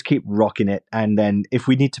 I'll just keep rocking it. And then if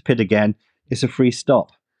we need to pit again, it's a free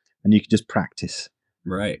stop. And you can just practice.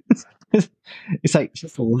 Right. It's like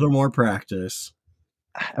just a little more practice.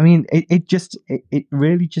 I mean, it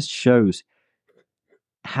really just shows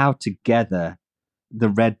how together the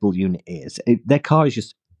Red Bull unit is. Their car is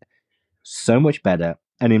just so much better.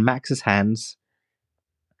 And in Max's hands,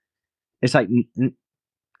 it's like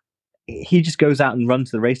he just goes out and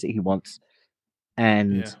runs the race that he wants.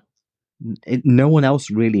 And no one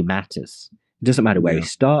else really matters. It doesn't matter where he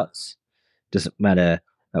starts. Doesn't matter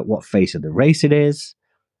at what phase of the race it is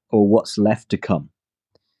or what's left to come.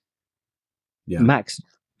 Yeah. Max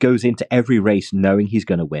goes into every race knowing he's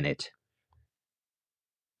going to win it.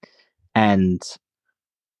 And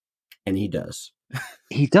he does.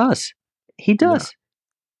 He does.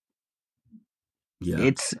 Yeah.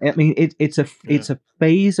 It's a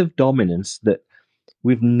phase of dominance that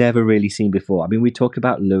we've never really seen before. I mean, we talk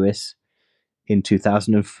about Lewis in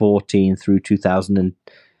 2014 through 21,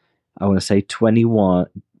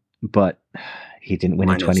 but he didn't win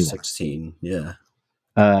in 21. 16, yeah.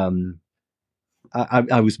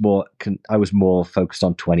 I was more focused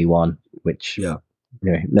on 21, which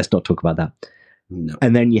let's not talk about that. No.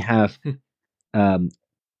 And then you have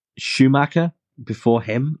Schumacher before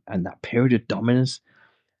him, and that period of dominance,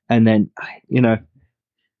 and then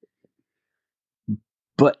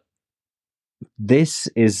but this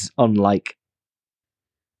is unlike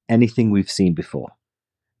anything we've seen before.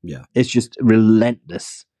 Yeah, it's just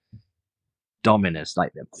relentless dominance.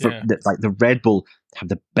 Like the Red Bull have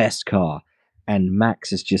the best car, and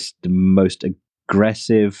Max is just the most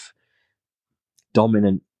aggressive,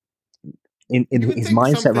 dominant. In his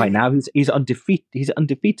mindset right now, he's undefeated. He's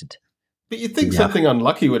undefeated. But you'd think something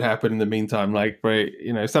unlucky would happen in the meantime, like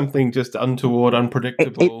something just untoward,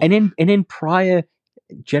 unpredictable. And in prior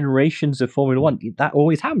generations of Formula One, that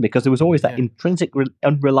always happened because there was always that intrinsic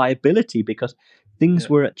unreliability, because things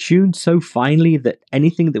were tuned so finely that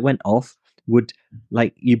anything that went off would,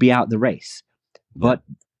 like, you'd be out the race. But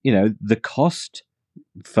the cost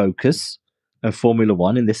focus of Formula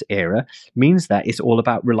One in this era means that it's all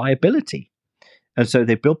about reliability, and so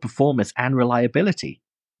they built performance and reliability.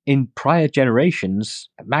 In prior generations,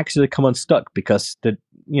 Max would have come unstuck because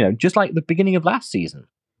just like the beginning of last season,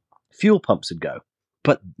 fuel pumps would go.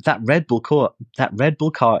 But that Red Bull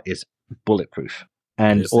car is bulletproof,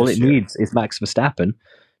 and all it needs is Max Verstappen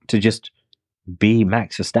to just be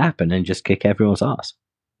Max Verstappen and just kick everyone's ass.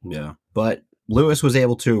 Yeah, but Lewis was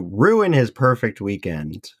able to ruin his perfect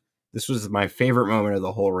weekend. This was my favorite moment of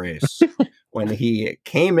the whole race when he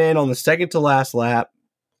came in on the second to last lap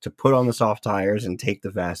to put on the soft tires and take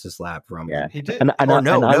the fastest lap from him. He did.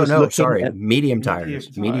 Medium tires,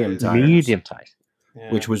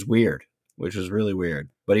 which was weird. Which was really weird,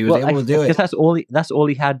 but he was able to do it. Because that's all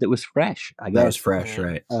he had that was fresh. I guess that was fresh,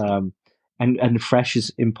 right? And fresh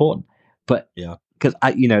is important. But because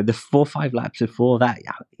the 4 or 5 laps before that,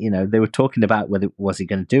 they were talking about whether was he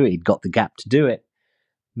going to do it. He'd got the gap to do it.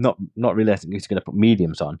 Not realizing he's going to put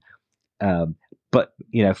mediums on. But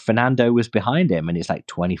Fernando was behind him, and it's like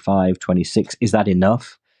 25, 26. Is that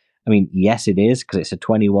enough? I mean, yes, it is, because it's a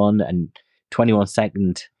 21 and 21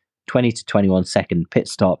 second, 20 to 21 second pit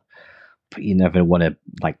stop. But you never want to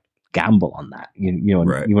gamble on that. You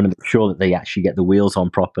want to make sure that they actually get the wheels on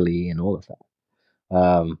properly and all of that.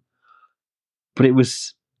 But it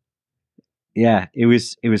was,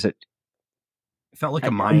 it felt like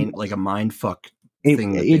a mind fuck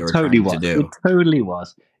thing that they were totally trying to do. It totally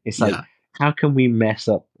was. It's like, how can we mess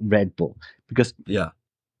up Red Bull? Because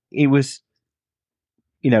it was,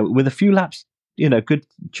 with a few laps, good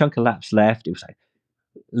chunk of laps left, it was like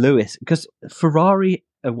Lewis, because Ferrari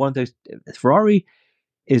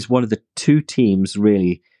is one of the 2 teams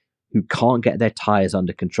really who can't get their tires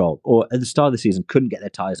under control, or at the start of the season couldn't get their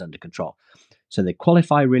tires under control. So they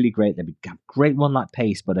qualify really great. They have great 1-lap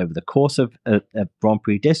pace, but over the course of a Grand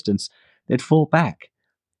Prix distance, they'd fall back.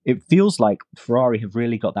 It feels like Ferrari have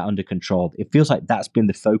really got that under control. It feels like that's been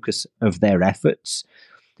the focus of their efforts,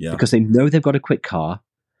 because they know they've got a quick car.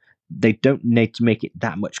 They don't need to make it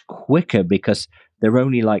that much quicker because they're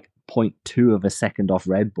only like 0.2 of a second off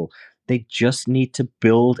Red Bull. They just need to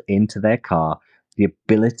build into their car the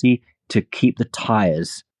ability to keep the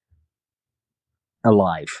tires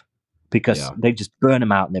alive, because they just burn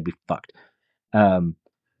them out and they'll be fucked.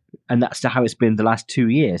 And that's how it's been the last 2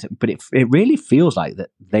 years. But it really feels like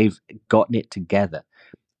that they've gotten it together.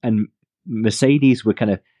 And Mercedes were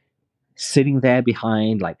kind of sitting there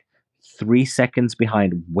behind, like 3 seconds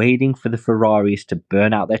behind, waiting for the Ferraris to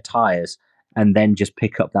burn out their tires and then just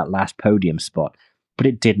pick up that last podium spot. But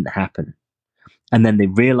it didn't happen. And then they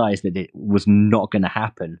realized that it was not going to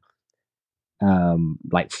happen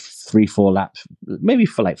like 3-4 laps, maybe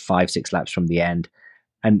for like 5-6 laps from the end.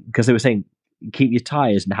 And because they were saying, keep your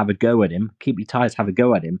tires and have a go at him. Keep your tires, have a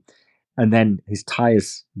go at him. And then his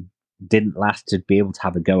tires didn't last to be able to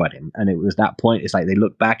have a go at him. And it was that point, it's like they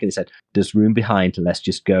looked back and they said, there's room behind, let's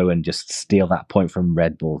just go and just steal that point from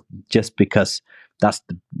Red Bull, just because that's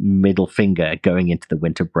the middle finger going into the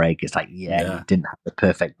winter break. It's like, you didn't have the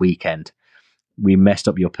perfect weekend. We messed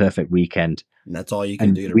up your perfect weekend. And that's all you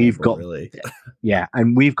can do to Red Bull, really.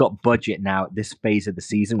 And we've got budget now at this phase of the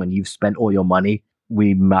season. When you've spent all your money,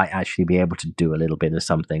 we might actually be able to do a little bit of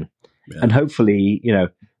something. And hopefully,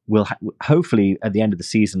 we'll hopefully at the end of the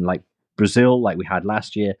season, like Brazil, like we had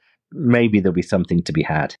last year, maybe there'll be something to be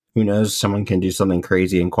had. Who knows? Someone can do something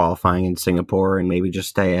crazy in qualifying in Singapore and maybe just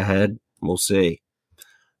stay ahead. We'll see.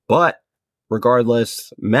 But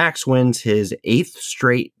regardless, Max wins his 8th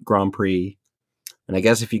straight Grand Prix. And I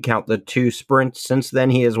guess if you count the 2 sprints, since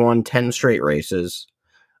then he has won 10 straight races.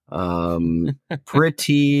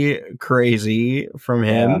 Pretty crazy from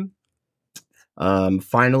him.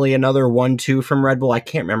 Finally, another 1-2 from Red Bull. I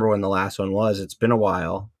can't remember when the last one was. It's been a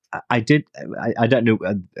while. I don't know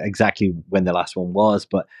exactly when the last one was,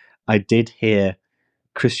 but I did hear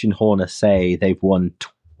Christian Horner say they've won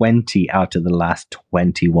 20 out of the last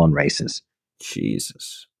 21 races.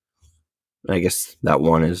 Jesus. I guess that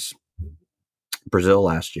one is Brazil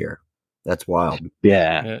last year. That's wild.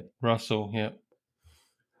 Yeah. Russell, yeah.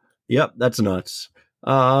 Yep, that's nuts.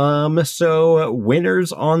 So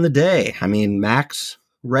winners on the day. I mean, Max,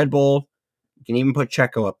 Red Bull, you can even put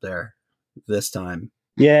Checo up there this time.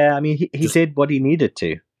 Yeah, I mean, he did what he needed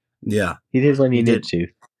to. Yeah. He did what he needed to.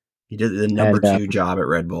 He did the number 2 job at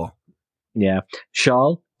Red Bull. Yeah.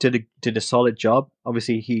 Charles did a solid job.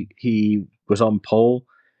 Obviously, he was on pole.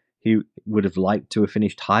 He would have liked to have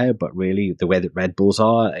finished higher, but really, the way that Red Bulls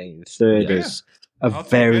are, third is a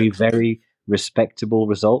very, very respectable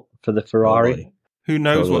result for the Ferrari. Totally. Who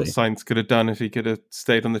knows what Sainz could have done if he could have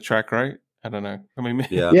stayed on the track, right? I don't know. I mean,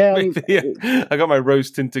 I got my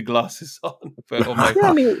rose-tinted glasses on.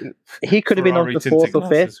 I mean, he could have been on for 4th or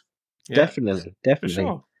 5th. Yeah, definitely. For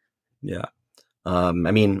sure. Yeah. I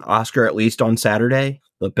mean, Oscar, at least on Saturday,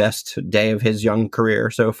 the best day of his young career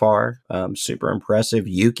so far. Super impressive.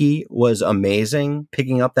 Yuki was amazing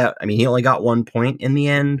picking up that. I mean, he only got 1 point in the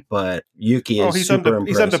end, but Yuki is super impressive.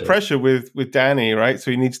 He's under pressure with Danny, right? So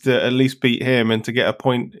he needs to at least beat him, and to get a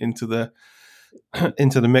point into the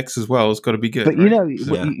mix as well has got to be good. But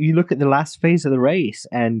you look at the last phase of the race,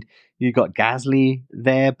 and you got Gasly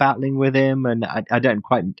there battling with him, and I don't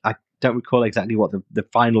recall exactly what the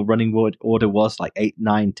final running order was, like 8,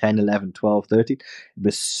 9, 10, 11, 12, 13. It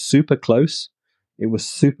was super close.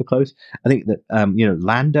 I think that,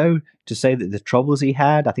 Lando, to say that the troubles he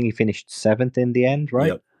had, I think he finished 7th in the end, right?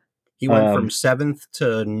 Yep. He went from 7th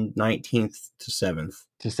to 19th to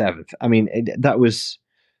 7th. I mean, that was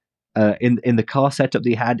in the car setup that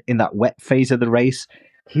he had in that wet phase of the race.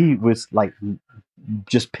 He was like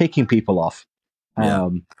just picking people off. Yeah.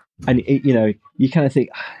 And you kind of think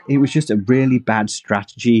it was just a really bad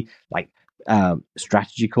strategy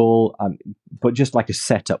call, but just like a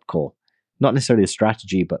setup call, not necessarily a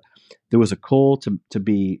strategy, but there was a call to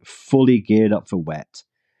be fully geared up for wet,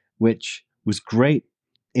 which was great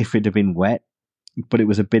if it had been wet, but it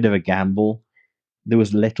was a bit of a gamble. There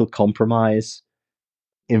was little compromise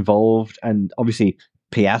involved, and obviously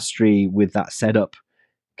Piastri with that setup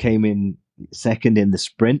came in second in the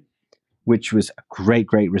sprint, which was a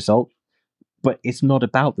great result. But it's not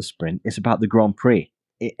about the sprint; it's about the Grand Prix.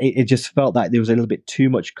 It just felt like there was a little bit too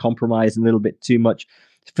much compromise, and a little bit too much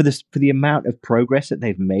for the amount of progress that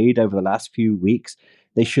they've made over the last few weeks.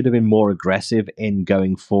 They should have been more aggressive in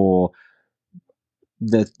going for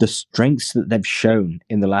the strengths that they've shown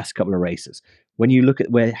in the last couple of races. When you look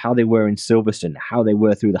at how they were in Silverstone, how they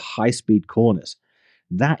were through the high-speed corners,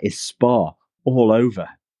 that is Spa all over.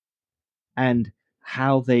 And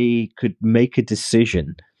how they could make a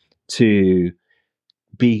decision to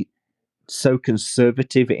be so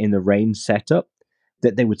conservative in the rain setup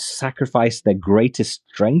that they would sacrifice their greatest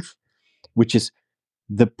strength, which is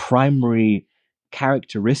the primary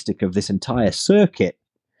characteristic of this entire circuit.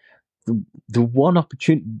 The one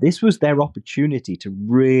opportunity, this was their opportunity to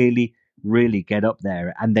really, really get up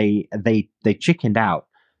there, and they chickened out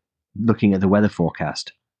looking at the weather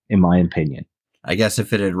forecast, in my opinion. I guess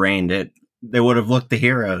if it had rained, they would have looked the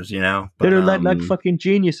heroes, But, they'd have looked like fucking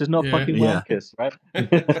geniuses, not fucking wankers, right?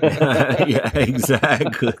 Yeah,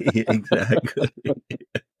 exactly.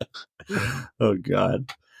 Oh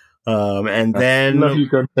God. And then love you,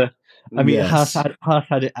 Gunther. I mean, Haas had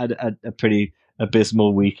a pretty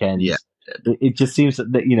abysmal weekend. Yeah, it just seems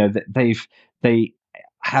that that they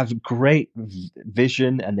have great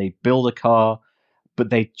vision and they build a car, but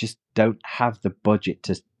they just don't have the budget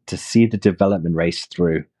to see the development race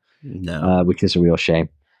through. No, which is a real shame.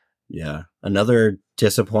 Yeah, another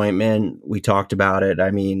disappointment. We talked about it.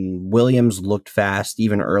 I mean, Williams looked fast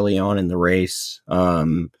even early on in the race,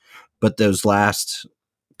 but those last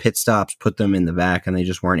pit stops put them in the back, and they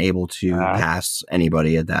just weren't able to pass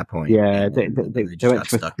anybody at that point. Yeah, they went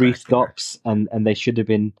for 3 stops, and they should have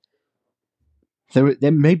been. They were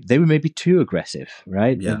maybe too aggressive,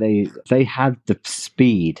 right? Yeah. They had the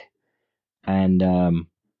speed, and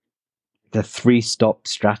the 3-stop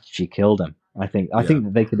strategy killed them. I think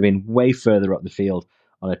that they could have been way further up the field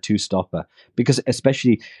on a 2-stopper, because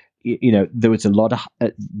especially, there was a lot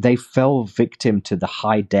of they fell victim to the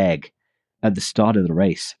high deg at the start of the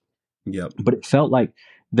race. Yep. But it felt like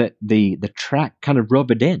that the track kind of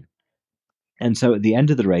rubbered in, and so at the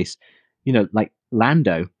end of the race, like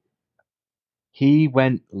Lando, he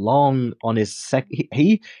went long on his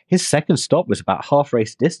his second stop was about half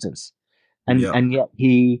race distance, and yet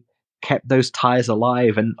he kept those tires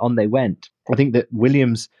alive, and on they went. I think that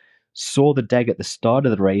Williams saw the deg at the start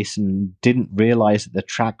of the race and didn't realize that the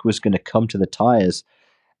track was going to come to the tires,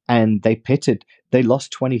 and they pitted. They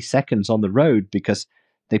lost 20 seconds on the road because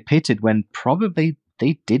they pitted when probably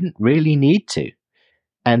they didn't really need to,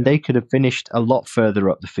 and they could have finished a lot further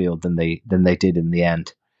up the field than they did in the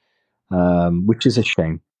end, which is a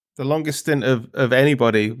shame. The longest stint of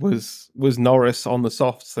anybody was Norris on the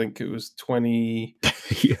softs. I think it was 20.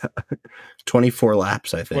 Yeah, 24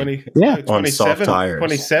 laps. I think. 20, on soft tires.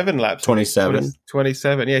 27 laps. 27.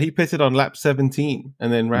 27. Yeah, he pitted on lap 17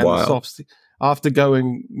 and then ran the softs after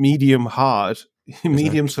going medium hard,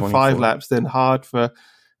 mediums for 5 laps, then hard for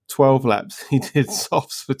 12 laps. He did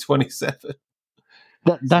softs for 27.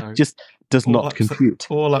 That just does not compute.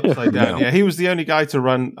 All upside down. No. Yeah, he was the only guy to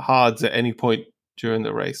run hards at any point during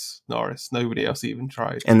the race, Norris. Nobody else even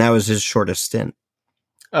tried. And that was his shortest stint.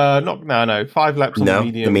 No. 5 laps on the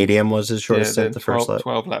medium. The medium was his shortest stint, the first lap.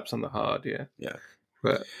 12 laps on the hard, yeah. Yeah.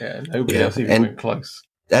 But nobody else even went close.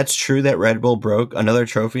 That's true that Red Bull broke. Another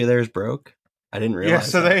trophy of theirs broke. I didn't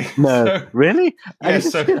realize. Really? Yeah,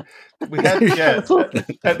 so we had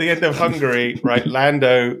at the end of Hungary, right?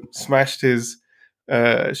 Lando smashed his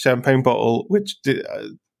champagne bottle, which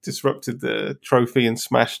disrupted the trophy and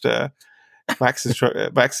smashed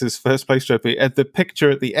Max's first place trophy. At the picture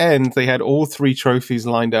at the end, they had all 3 trophies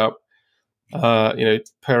lined up.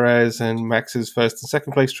 Perez and Max's first and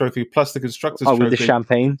second place trophy, plus the constructors trophy. With the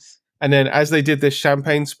champagnes. And then as they did this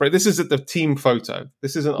champagne spray, this is at the team photo.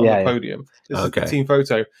 This isn't on the podium. This is the team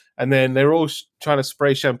photo. And then they're all trying to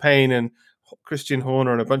spray champagne, and Christian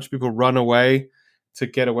Horner and a bunch of people run away to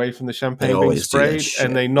get away from the champagne being sprayed,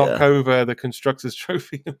 and they knock over the constructors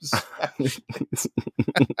trophy.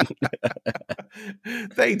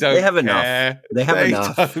 They don't have care. Enough. They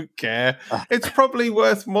don't care. It's probably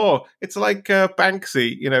worth more. It's like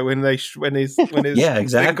Banksy, when his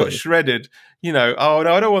thing got shredded. Oh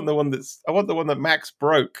no, I don't want the one I want the one that Max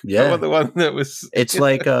broke. Yeah. I want the one that was. It's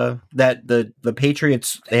like that the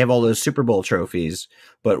Patriots, they have all those Super Bowl trophies,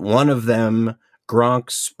 but one of them, Gronk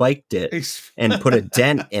spiked it and put a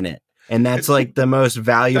dent in it. And that's like the most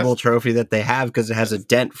valuable trophy that they have because it has a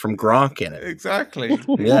dent from Gronk in it. Exactly.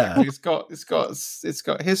 Yeah. It's got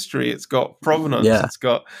history. It's got provenance. Yeah.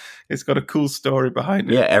 It's got a cool story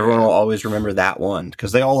behind it. Yeah. Everyone will always remember that one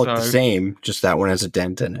because they all look the same. Just that one has a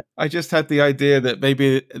dent in it. I just had the idea that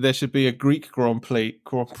maybe there should be a Greek Grand Prix,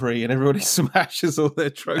 and everybody smashes all their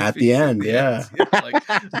trophies at the end. Yeah.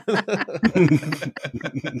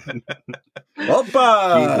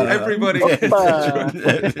 Opa! Everybody gets a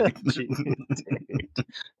trophy.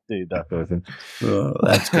 Dude, that's awesome. Oh,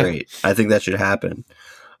 that's great. I think that should happen.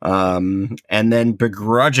 And then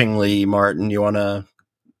begrudgingly, Martin, you want to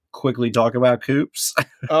quickly talk about Coops?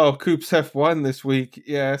 Coops F1 this week.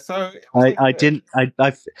 Yeah, so I didn't.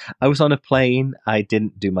 I was on a plane. I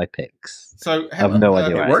didn't do my picks. So I have no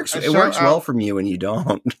idea. It works well from you when you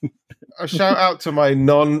don't. A shout out to my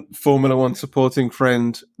non-Formula One supporting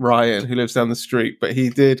friend Ryan, who lives down the street. But he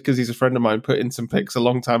did, because he's a friend of mine, put in some picks a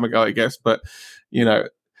long time ago, I guess. But he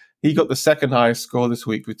got the second highest score this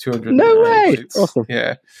week with 200. No way! Points. Awesome.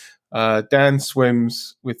 Yeah. Dan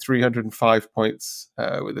Swims with 305 points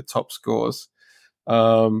with the top scores.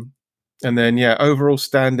 And then, overall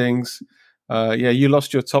standings. You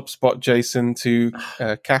lost your top spot, Jason, to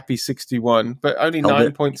Cappy 61, but only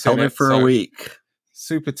 9 points in it. Held it for a week.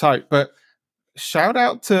 Super tight. But shout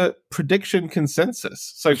out to Prediction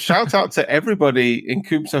Consensus. So shout out to everybody in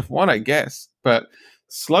Coops F1, I guess. But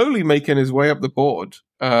slowly making his way up the board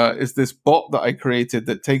is this bot that I created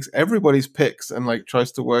that takes everybody's picks and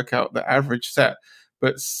tries to work out the average set,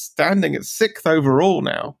 but standing at 6th overall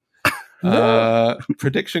now.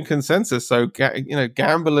 Prediction Consensus. So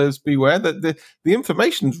gamblers beware that the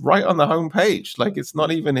information's right on the homepage. It's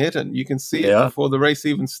not even hidden. You can see it before the race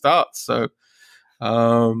even starts. So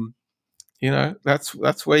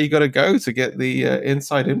that's where you got to go to get the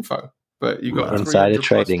inside info. But you got insider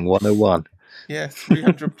trading 101. Yeah,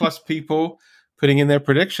 300 plus people putting in their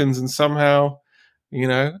predictions, and somehow,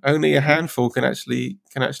 only a handful can actually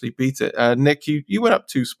beat it. Nick, you went up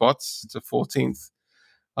 2 spots to 14th.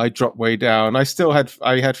 I dropped way down. I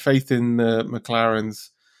had faith in the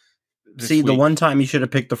McLarens. See, the one time you should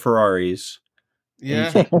have picked the Ferraris.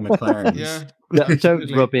 Yeah, the McLarens. Yeah. Don't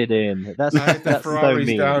rub it in. I had the Ferraris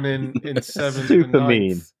so mean. Down in 7th. Super and 9th.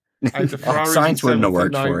 mean. I had the Ferraris Science wouldn't have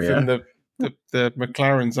worked 9th for you. And the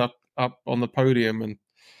McLarens up on the podium, and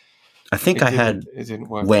I think I had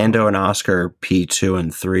Lando and Oscar P2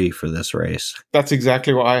 and 3 for this race. That's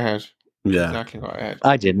exactly what I had. Yeah, exactly what I had.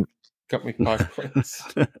 I didn't. got me 5 points.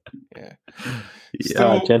 Yeah.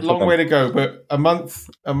 Still a long way to go, but a month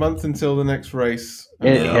until the next race.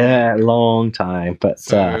 Yeah, long time. But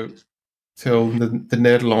so till the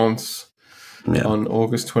Netherlands on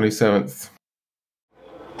August 27th.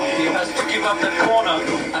 He has to give up the corner.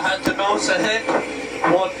 I had to nose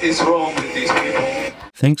ahead. What is wrong with these people?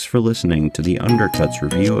 Thanks for listening to the Undercuts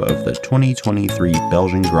review of the 2023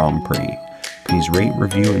 Belgian Grand Prix. Please rate,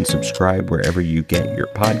 review, and subscribe wherever you get your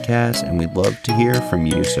podcasts, and we'd love to hear from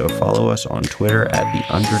you, so follow us on Twitter at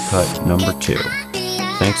the Undercut 2.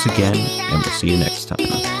 Thanks again, and we'll see you next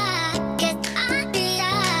time.